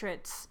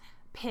portraits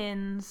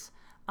pins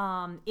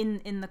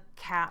in the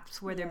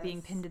caps where they're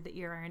being pinned to the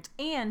ear irons.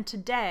 And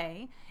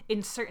today,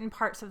 in certain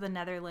parts of the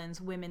Netherlands,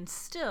 women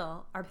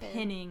still are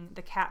pinning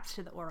the caps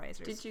to the oar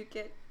risers. Did you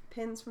get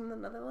pins from the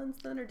Netherlands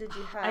then, or did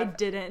you have... I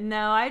didn't.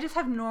 No, I just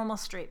have normal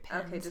straight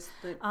pins. Okay, just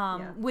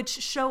which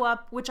show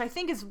up, which I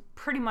think is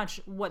pretty much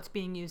what's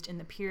being used in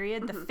the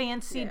period. The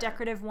fancy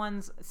decorative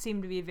ones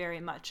seem to be very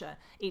much a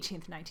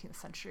 18th, 19th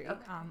century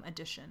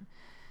edition.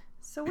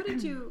 So what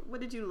did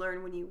you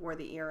learn when you wore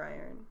the ear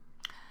iron?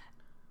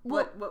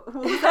 What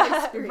was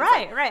that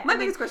experience? Right. My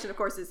biggest question, of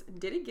course, is,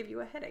 did it give you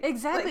a headache?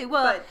 Exactly.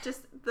 But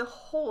just the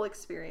whole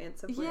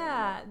experience of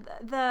wearing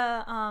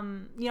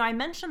it. I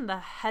mentioned the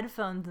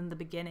headphones in the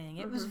beginning.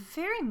 It was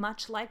very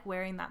much like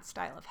wearing that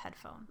style of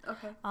headphone.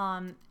 Okay.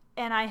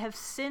 And I have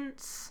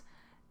since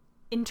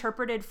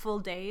interpreted full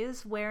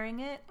days wearing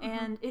it,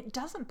 and it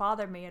doesn't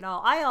bother me at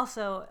all. I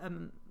also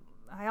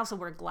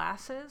wear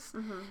glasses,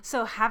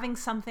 so having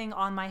something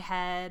on my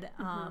head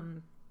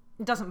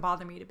doesn't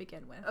bother me to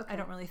begin with. Okay. I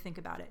don't really think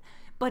about it.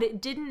 But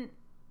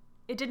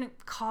it it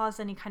didn't cause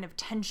any kind of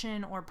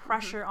tension or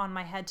pressure on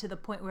my head to the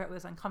point where it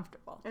was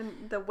uncomfortable. And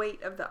the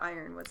weight of the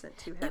iron wasn't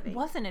too heavy. It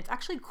wasn't. It's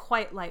actually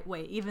quite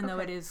lightweight, even though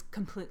it is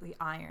completely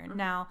iron.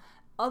 Now,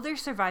 other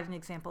surviving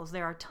examples,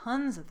 there are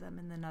tons of them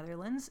in the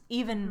Netherlands,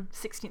 even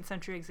 16th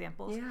century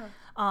examples. Yeah.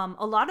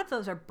 A lot of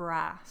those are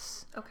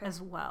brass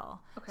as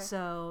well. Okay.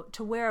 So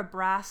to wear a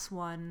brass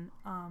one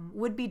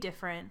would be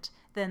different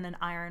than an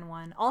iron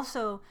one.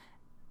 Also,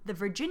 the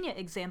Virginia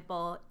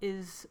example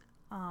is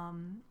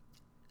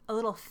a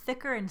little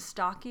thicker and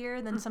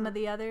stockier than some of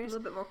the others. A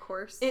little bit more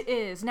coarse. It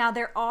is. Now,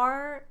 there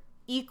are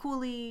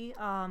equally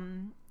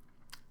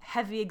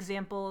heavy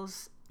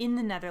examples in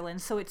the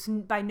Netherlands, so it's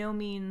by no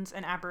means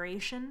an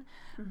aberration,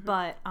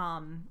 but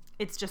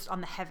it's just on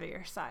the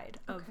heavier side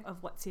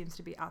of what seems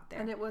to be out there.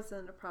 And it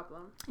wasn't a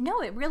problem.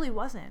 No, it really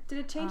wasn't. Did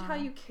it change how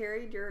you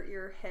carried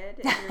your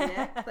head and your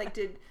neck?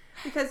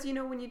 Because,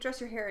 when you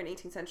dress your hair in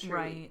 18th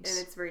century and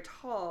it's very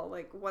tall,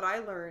 like what I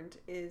learned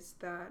is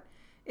that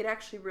it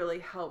actually really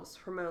helps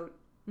promote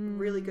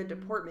really good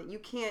deportment. You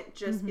can't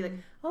just be like,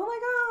 oh my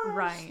gosh.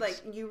 Right.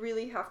 Like, you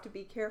really have to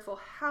be careful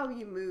how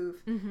you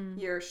move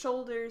your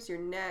shoulders, your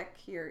neck,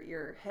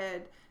 your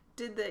head.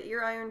 Did the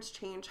ear irons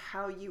change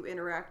how you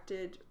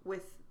interacted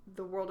with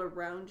the world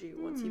around you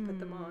once you put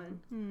them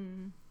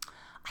on?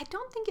 I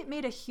don't think it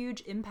made a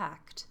huge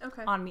impact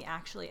on me,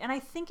 actually. And I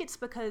think it's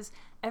because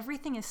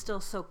everything is still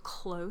so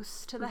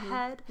close to the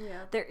head.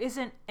 Yeah. There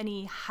isn't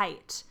any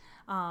height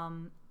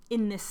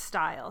in this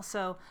style.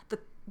 So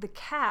the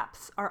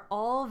caps are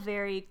all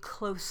very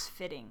close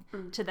fitting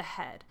to the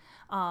head.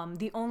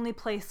 The only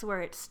place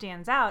where it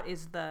stands out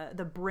is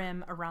the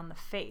brim around the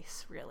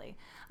face, really.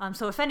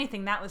 So if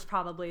anything, that was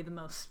probably the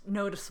most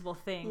noticeable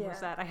thing, was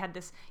that I had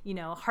this,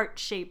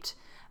 heart-shaped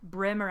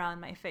brim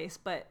around my face,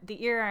 but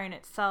the ear iron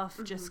itself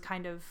just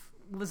kind of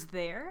was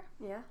there.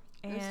 Yeah.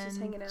 And it was just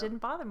hanging out. Didn't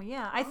bother me.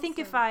 Yeah. Awesome. I think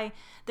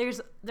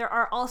there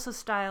are also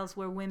styles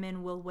where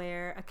women will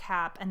wear a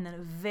cap and then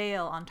a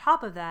veil on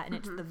top of that, and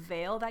it's the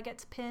veil that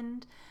gets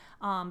pinned,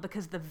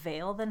 because the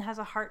veil then has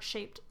a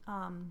heart-shaped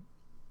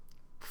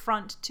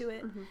front to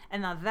it,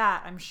 and now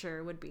that I'm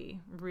sure would be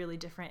really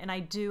different. And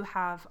I do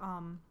have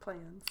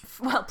plans,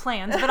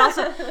 but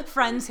also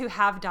friends who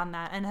have done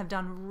that and have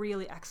done a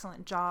really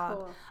excellent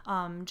job.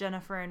 Cool.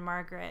 Jennifer and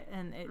Margaret,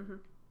 and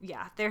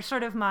they're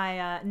sort of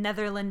my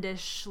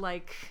Netherlandish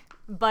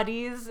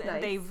buddies. Nice.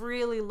 And they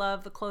really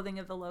love the clothing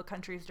of the Low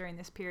Countries during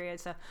this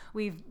period, so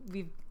we've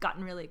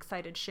gotten really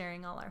excited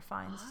sharing all our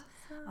finds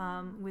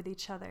with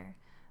each other.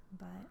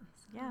 But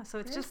yeah, so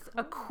it's just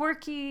a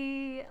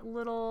quirky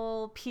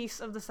little piece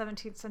of the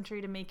 17th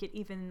century to make it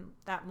even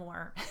that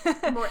more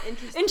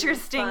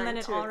interesting than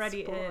it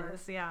already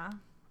is. Yeah.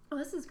 Well,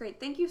 this is great.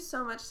 Thank you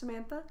so much,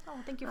 Samantha. Oh,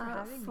 thank you for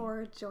having me.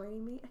 For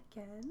joining me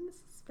again.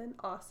 This has been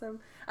awesome.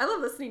 I love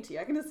listening to you.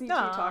 I can listen to you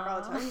talk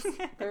all the time. Just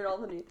learn all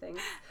the new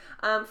things.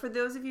 For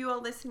those of you all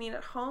listening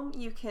at home,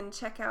 you can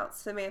check out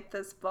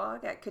Samantha's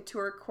blog at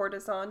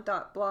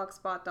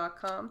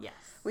couturecourtesan.blogspot.com. Yes.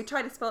 We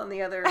tried to spell it in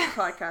the other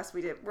podcast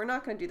we did. We're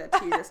not going to do that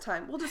to you this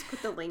time. We'll just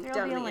put the link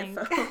down in the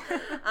info.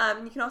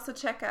 You can also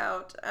check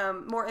out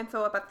more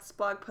info about this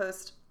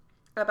podcast,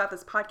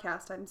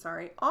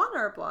 on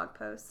our blog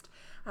post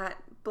at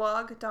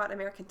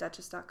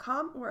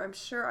blog.americanduchess.com, where I'm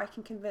sure I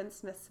can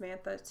convince Miss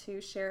Samantha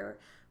to share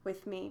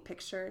with me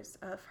pictures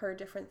of her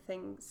different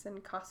things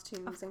and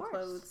costumes and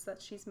clothes that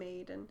she's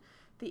made and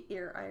the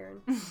ear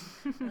iron.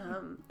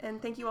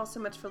 And thank you all so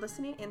much for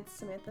listening. And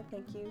Samantha,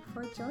 thank you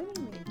for joining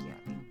me. Thank you,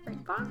 Abby. All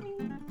right,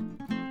 bye.